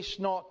cease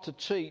not to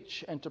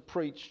teach and to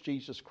preach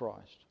Jesus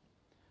Christ.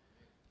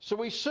 So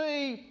we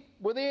see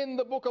within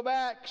the book of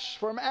Acts,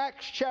 from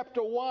Acts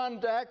chapter 1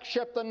 to Acts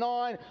chapter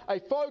 9, a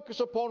focus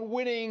upon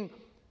winning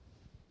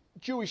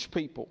Jewish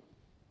people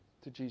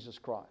to Jesus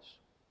Christ.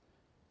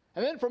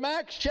 And then from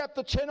Acts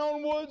chapter 10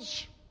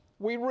 onwards,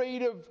 we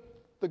read of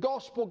the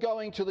gospel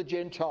going to the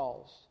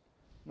Gentiles,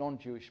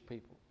 non-Jewish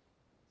people.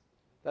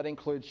 That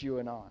includes you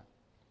and I.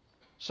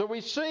 So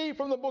we see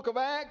from the book of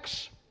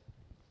Acts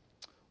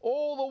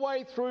all the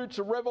way through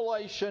to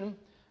Revelation.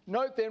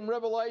 Note then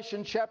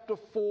Revelation chapter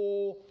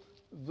 4,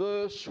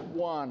 verse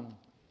 1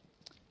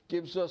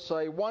 gives us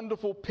a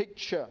wonderful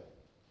picture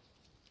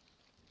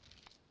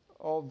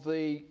of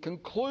the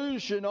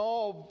conclusion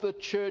of the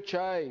church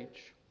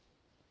age.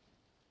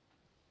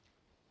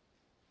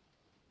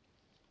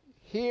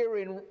 Here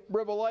in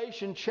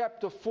Revelation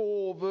chapter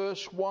 4,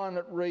 verse 1,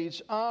 it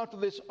reads, "After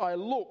this I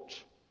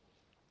looked,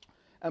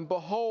 and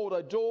behold,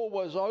 a door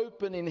was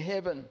open in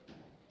heaven.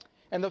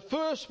 And the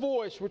first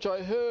voice which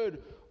I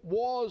heard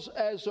was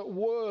as it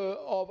were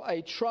of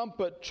a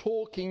trumpet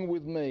talking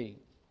with me,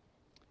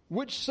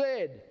 which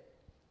said,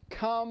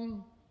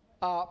 'Come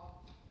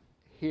up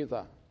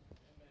hither.'"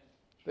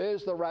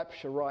 There's the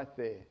rapture right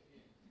there.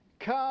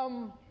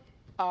 Come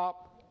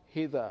up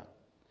hither.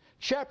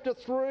 Chapter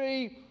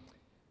 3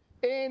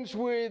 ends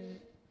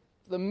with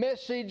the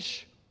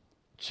message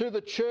to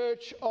the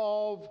church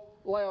of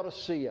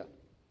Laodicea.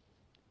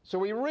 So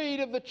we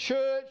read of the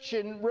church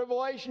in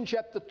Revelation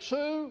chapter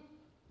 2,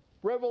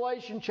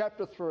 Revelation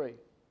chapter 3.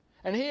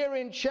 And here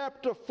in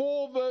chapter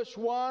 4, verse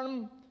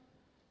 1,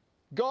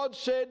 God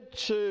said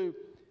to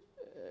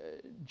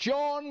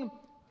John,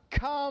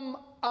 "Come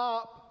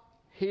up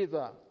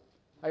hither."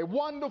 A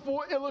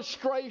wonderful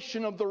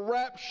illustration of the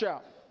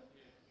rapture.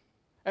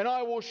 "And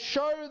I will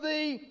show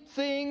thee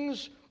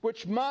things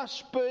which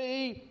must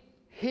be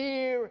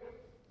hereafter."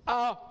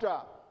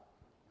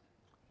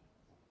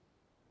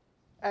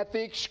 At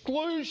the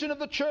exclusion of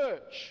the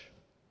church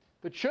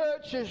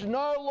is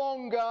no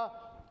longer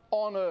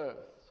on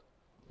earth.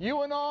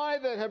 You and I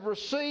that have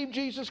received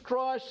Jesus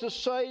Christ as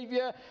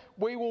Saviour,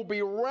 we will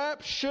be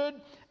raptured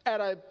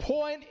at a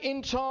point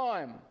in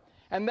time.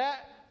 And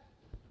that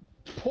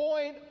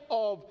point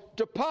of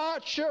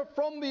departure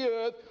from the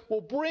earth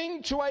will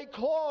bring to a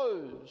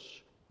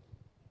close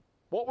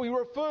what we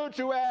refer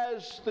to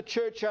as the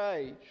church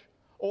age,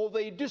 or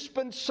the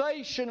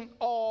dispensation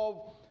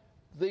of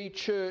the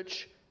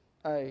church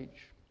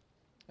age.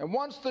 And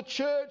once the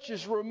church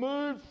is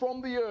removed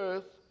from the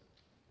earth,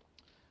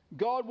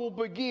 God will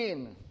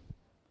begin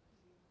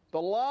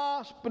the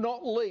last but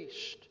not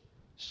least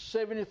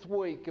 70th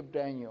week of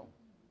Daniel,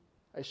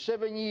 a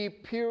 7-year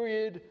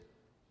period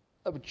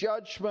of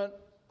judgment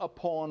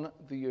upon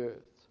the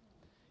earth.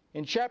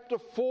 In chapter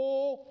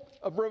 4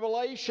 of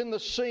Revelation, the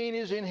scene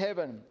is in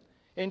heaven.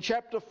 In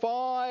chapter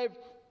 5,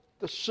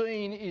 the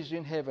scene is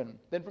in heaven.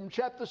 Then from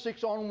chapter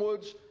 6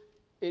 onwards,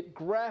 it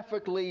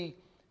graphically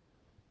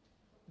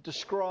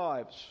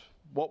describes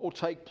what will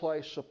take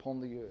place upon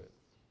the earth.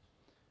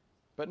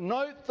 But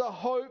note the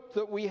hope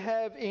that we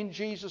have in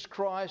Jesus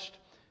Christ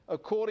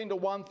according to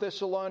 1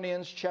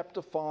 Thessalonians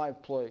chapter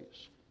 5,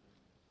 please.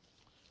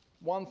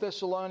 1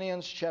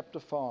 Thessalonians chapter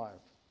 5.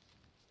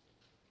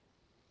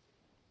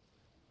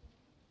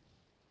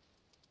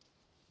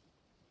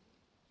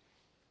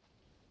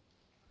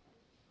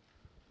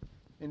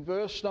 In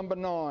verse number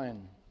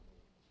 9.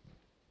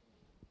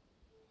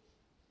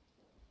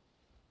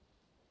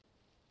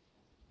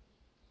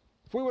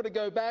 If we were to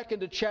go back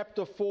into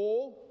chapter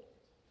 4,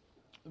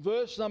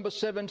 verse number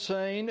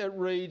 17, it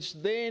reads,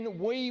 "Then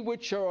we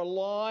which are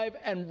alive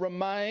and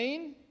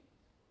remain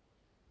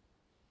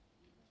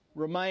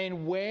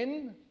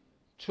when?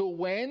 Till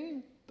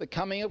when? The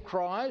coming of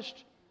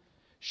Christ,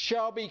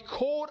 shall be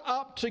caught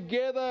up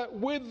together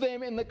with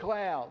them in the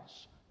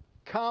clouds."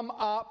 Come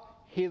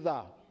up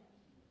hither.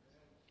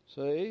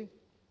 See?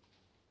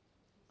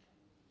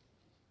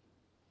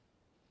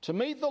 "To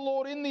meet the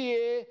Lord in the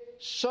air,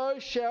 so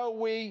shall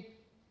we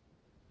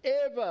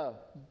ever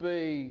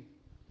be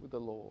with the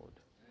Lord."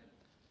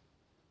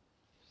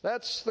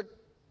 That's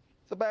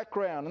the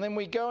background. And then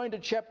we go into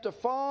chapter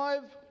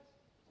 5,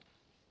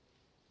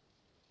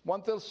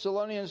 1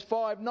 Thessalonians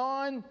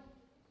 5:9,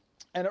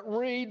 and it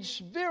reads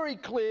very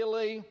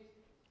clearly,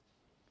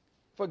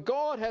 "For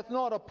God hath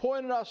not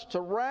appointed us to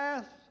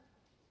wrath,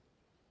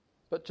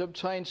 but to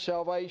obtain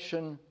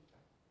salvation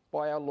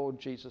by our Lord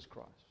Jesus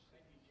Christ."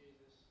 Thank you,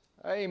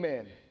 Jesus.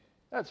 Amen.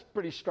 That's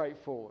pretty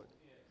straightforward.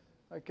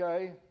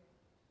 Okay?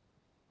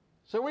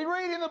 So we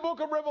read in the book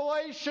of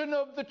Revelation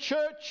of the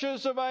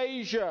churches of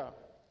Asia,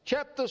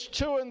 chapters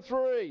 2 and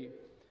 3.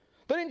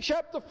 Then in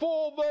chapter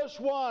 4, verse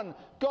 1,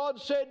 God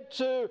said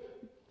to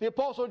the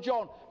Apostle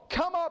John,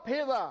 "Come up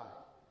hither."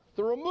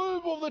 The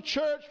removal of the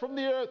church from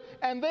the earth.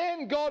 And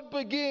then God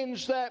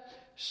begins that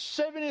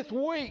 70th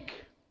week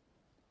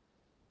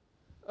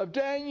of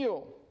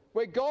Daniel,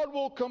 where God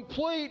will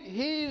complete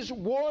his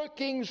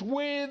workings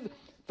with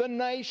the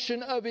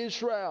nation of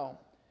Israel.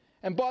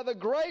 And by the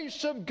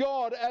grace of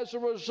God, as a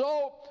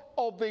result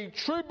of the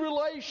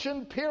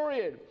tribulation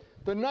period,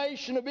 the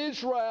nation of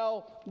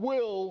Israel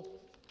will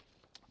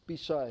be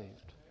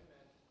saved.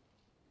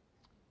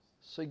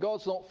 See,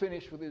 God's not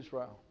finished with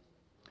Israel.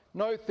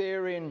 Note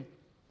there in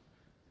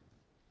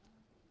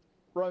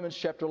Romans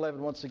chapter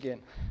 11 once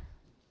again.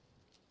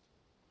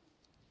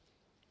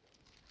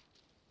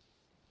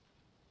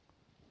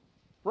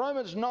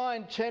 Romans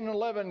 9, 10 and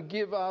 11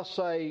 give us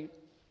an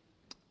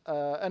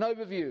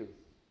overview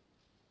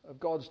of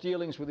God's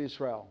dealings with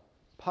Israel.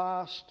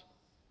 Past,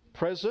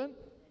 present,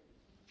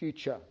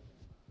 future.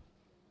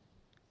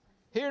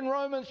 Here in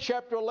Romans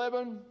chapter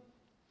 11,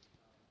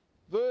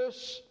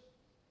 verse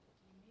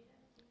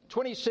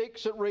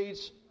 26, it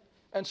reads,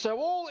 "And so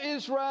all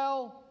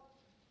Israel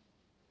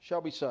shall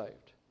be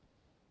saved.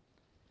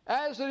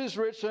 As it is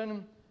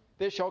written,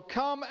 there shall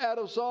come out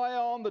of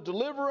Zion the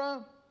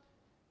deliverer,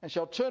 and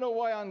shall turn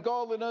away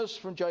ungodliness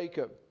from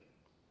Jacob.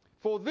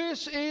 For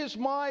this is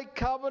my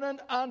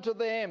covenant unto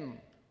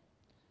them,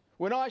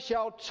 when I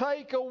shall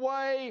take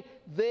away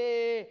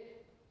their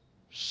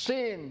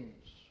sins."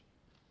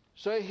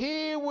 So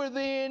here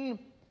within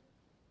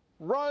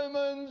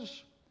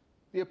Romans,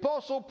 the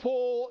Apostle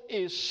Paul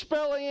is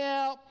spelling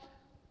out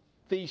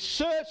the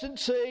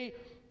certainty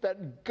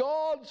that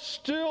God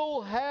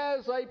still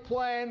has a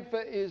plan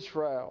for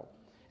Israel.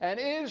 And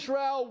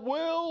Israel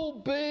will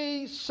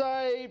be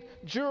saved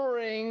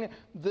during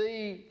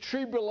the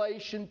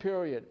tribulation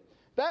period.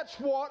 That's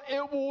what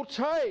it will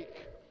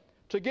take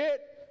to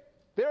get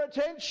their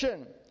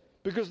attention.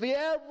 Because the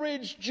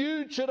average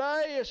Jew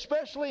today,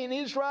 especially in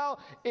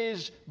Israel,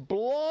 is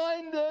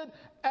blinded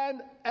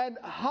and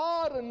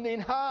hardened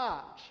in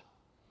heart.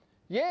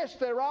 Yes,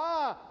 there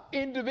are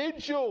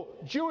individual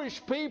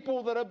Jewish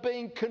people that are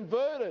being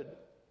converted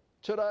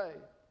today.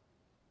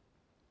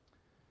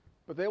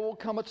 But there will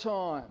come a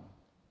time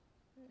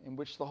in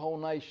which the whole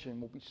nation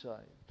will be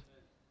saved.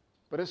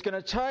 But it's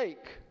going to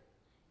take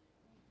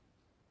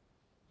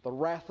the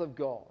wrath of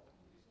God,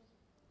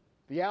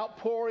 the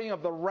outpouring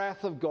of the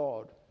wrath of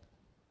God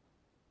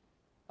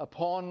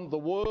upon the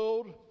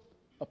world,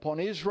 upon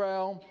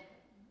Israel.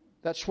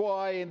 That's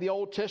why in the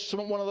Old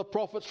Testament, one of the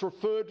prophets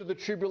referred to the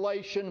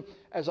tribulation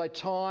as a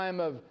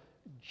time of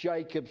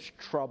Jacob's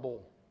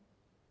trouble.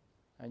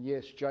 And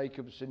yes,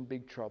 Jacob's in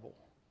big trouble.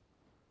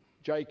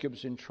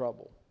 Jacob's in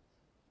trouble.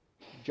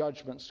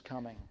 Judgment's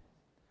coming.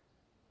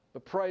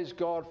 But praise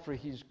God for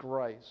his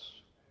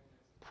grace.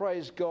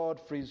 Praise God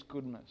for his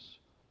goodness.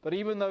 That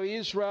even though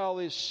Israel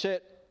is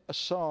set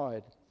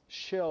aside,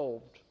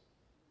 shelved,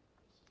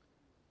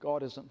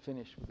 God isn't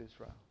finished with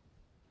Israel.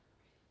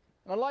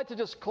 And I'd like to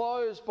just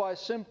close by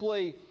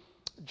simply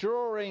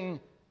drawing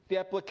the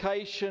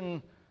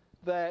application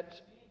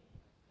that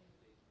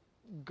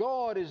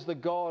God is the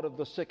God of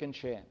the second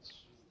chance.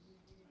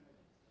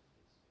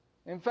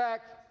 In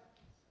fact,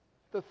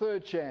 the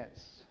third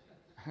chance,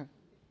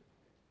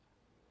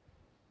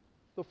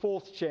 the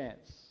fourth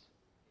chance,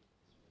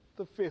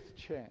 the fifth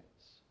chance.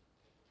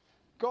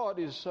 God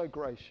is so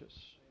gracious.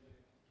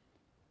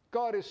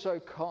 God is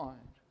so kind.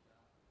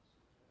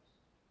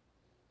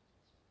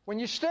 When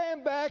you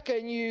stand back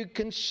and you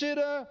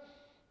consider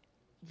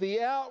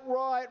the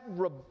outright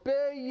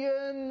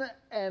rebellion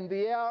and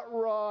the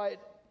outright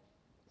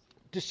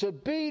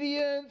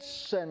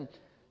disobedience and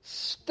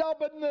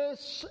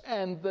stubbornness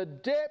and the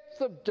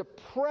depth of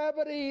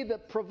depravity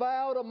that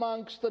prevailed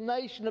amongst the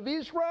nation of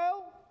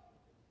Israel,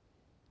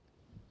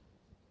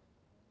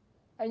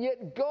 and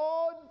yet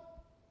God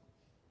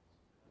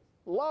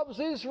loves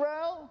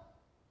Israel,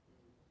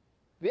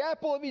 the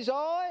apple of his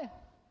eye,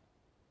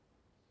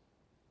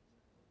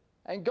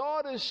 and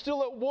God is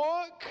still at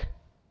work,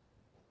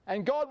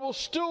 and God will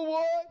still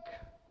work.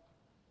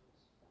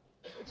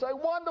 It's a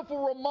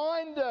wonderful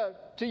reminder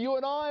to you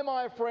and I,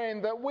 my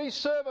friend, that we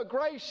serve a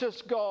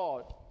gracious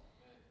God.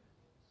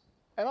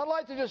 And I'd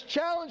like to just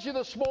challenge you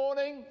this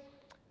morning.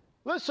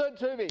 Listen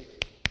to me.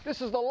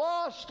 This is the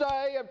last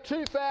day of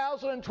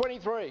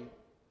 2023.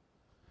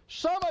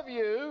 Some of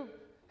you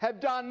have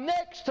done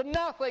next to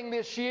nothing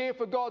this year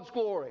for God's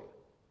glory.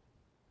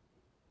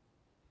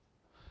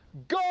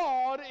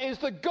 God is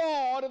the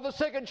God of the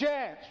second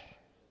chance.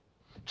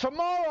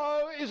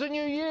 Tomorrow is a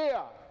new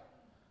year.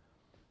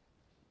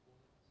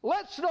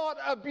 Let's not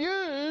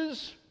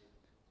abuse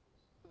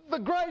the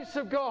grace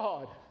of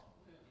God.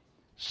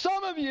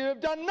 Some of you have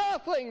done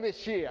nothing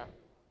this year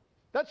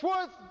that's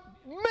worth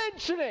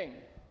mentioning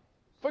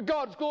for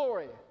God's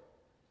glory,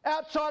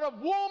 outside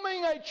of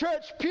warming a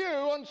church pew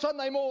on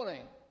Sunday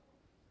morning.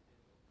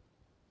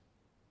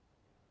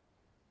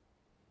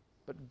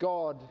 But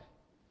God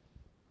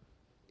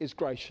is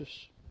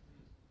gracious,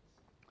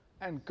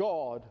 and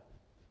God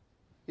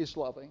is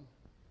loving,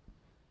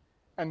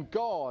 and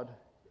God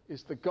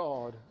is the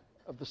God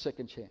of the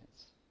second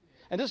chance.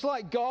 And just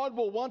like God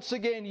will once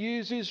again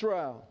use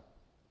Israel,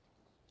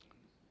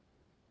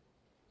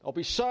 they'll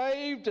be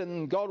saved,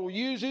 and God will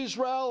use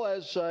Israel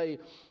as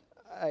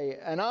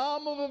an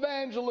arm of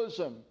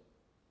evangelism,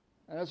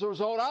 and as a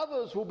result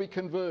others will be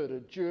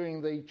converted during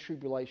the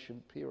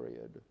tribulation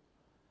period.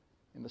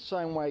 In the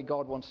same way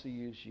God wants to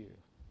use you.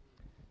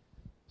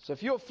 So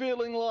if you're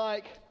feeling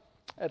like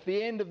at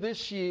the end of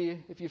this year,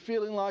 if you're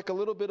feeling like a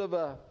little bit of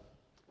a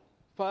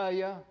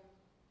failure,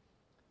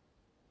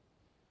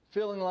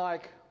 feeling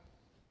like,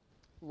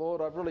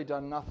 Lord, I've really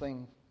done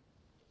nothing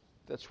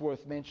that's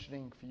worth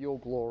mentioning for your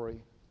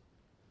glory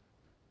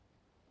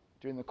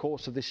during the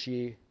course of this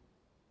year,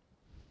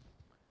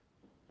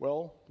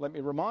 well, let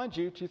me remind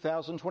you,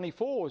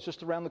 2024 is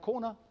just around the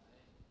corner.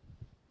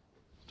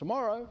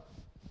 Tomorrow,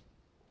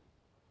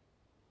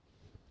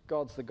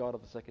 God's the God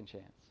of the second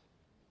chance.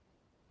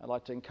 I'd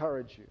like to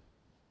encourage you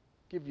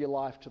give your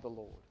life to the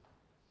Lord.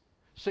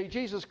 See,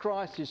 Jesus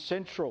Christ is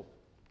central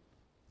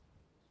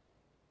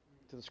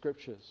to the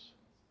Scriptures.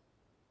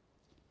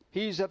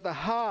 He's at the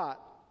heart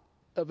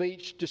of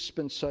each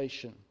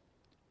dispensation.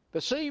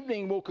 This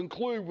evening we'll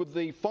conclude with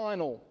the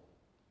final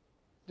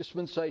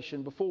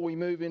dispensation before we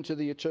move into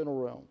the eternal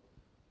realm.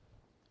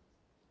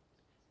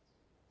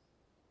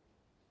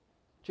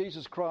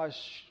 Jesus Christ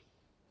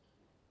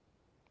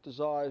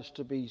desires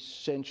to be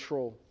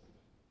central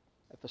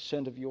at the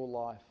centre of your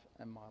life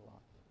and my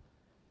life.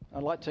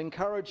 I'd like to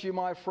encourage you,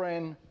 my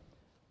friend,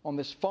 on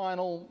this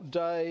final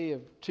day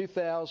of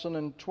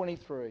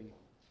 2023,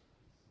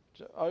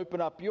 to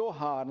open up your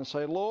heart and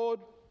say,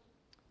 Lord,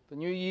 the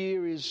new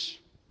year is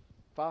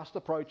fast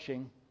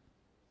approaching.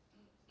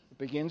 It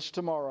begins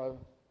tomorrow.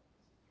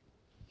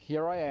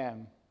 Here I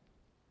am.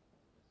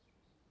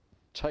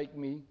 Take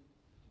me,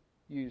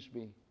 use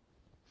me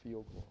for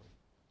your glory.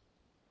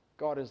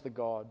 God is the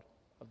God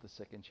of the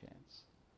second chance.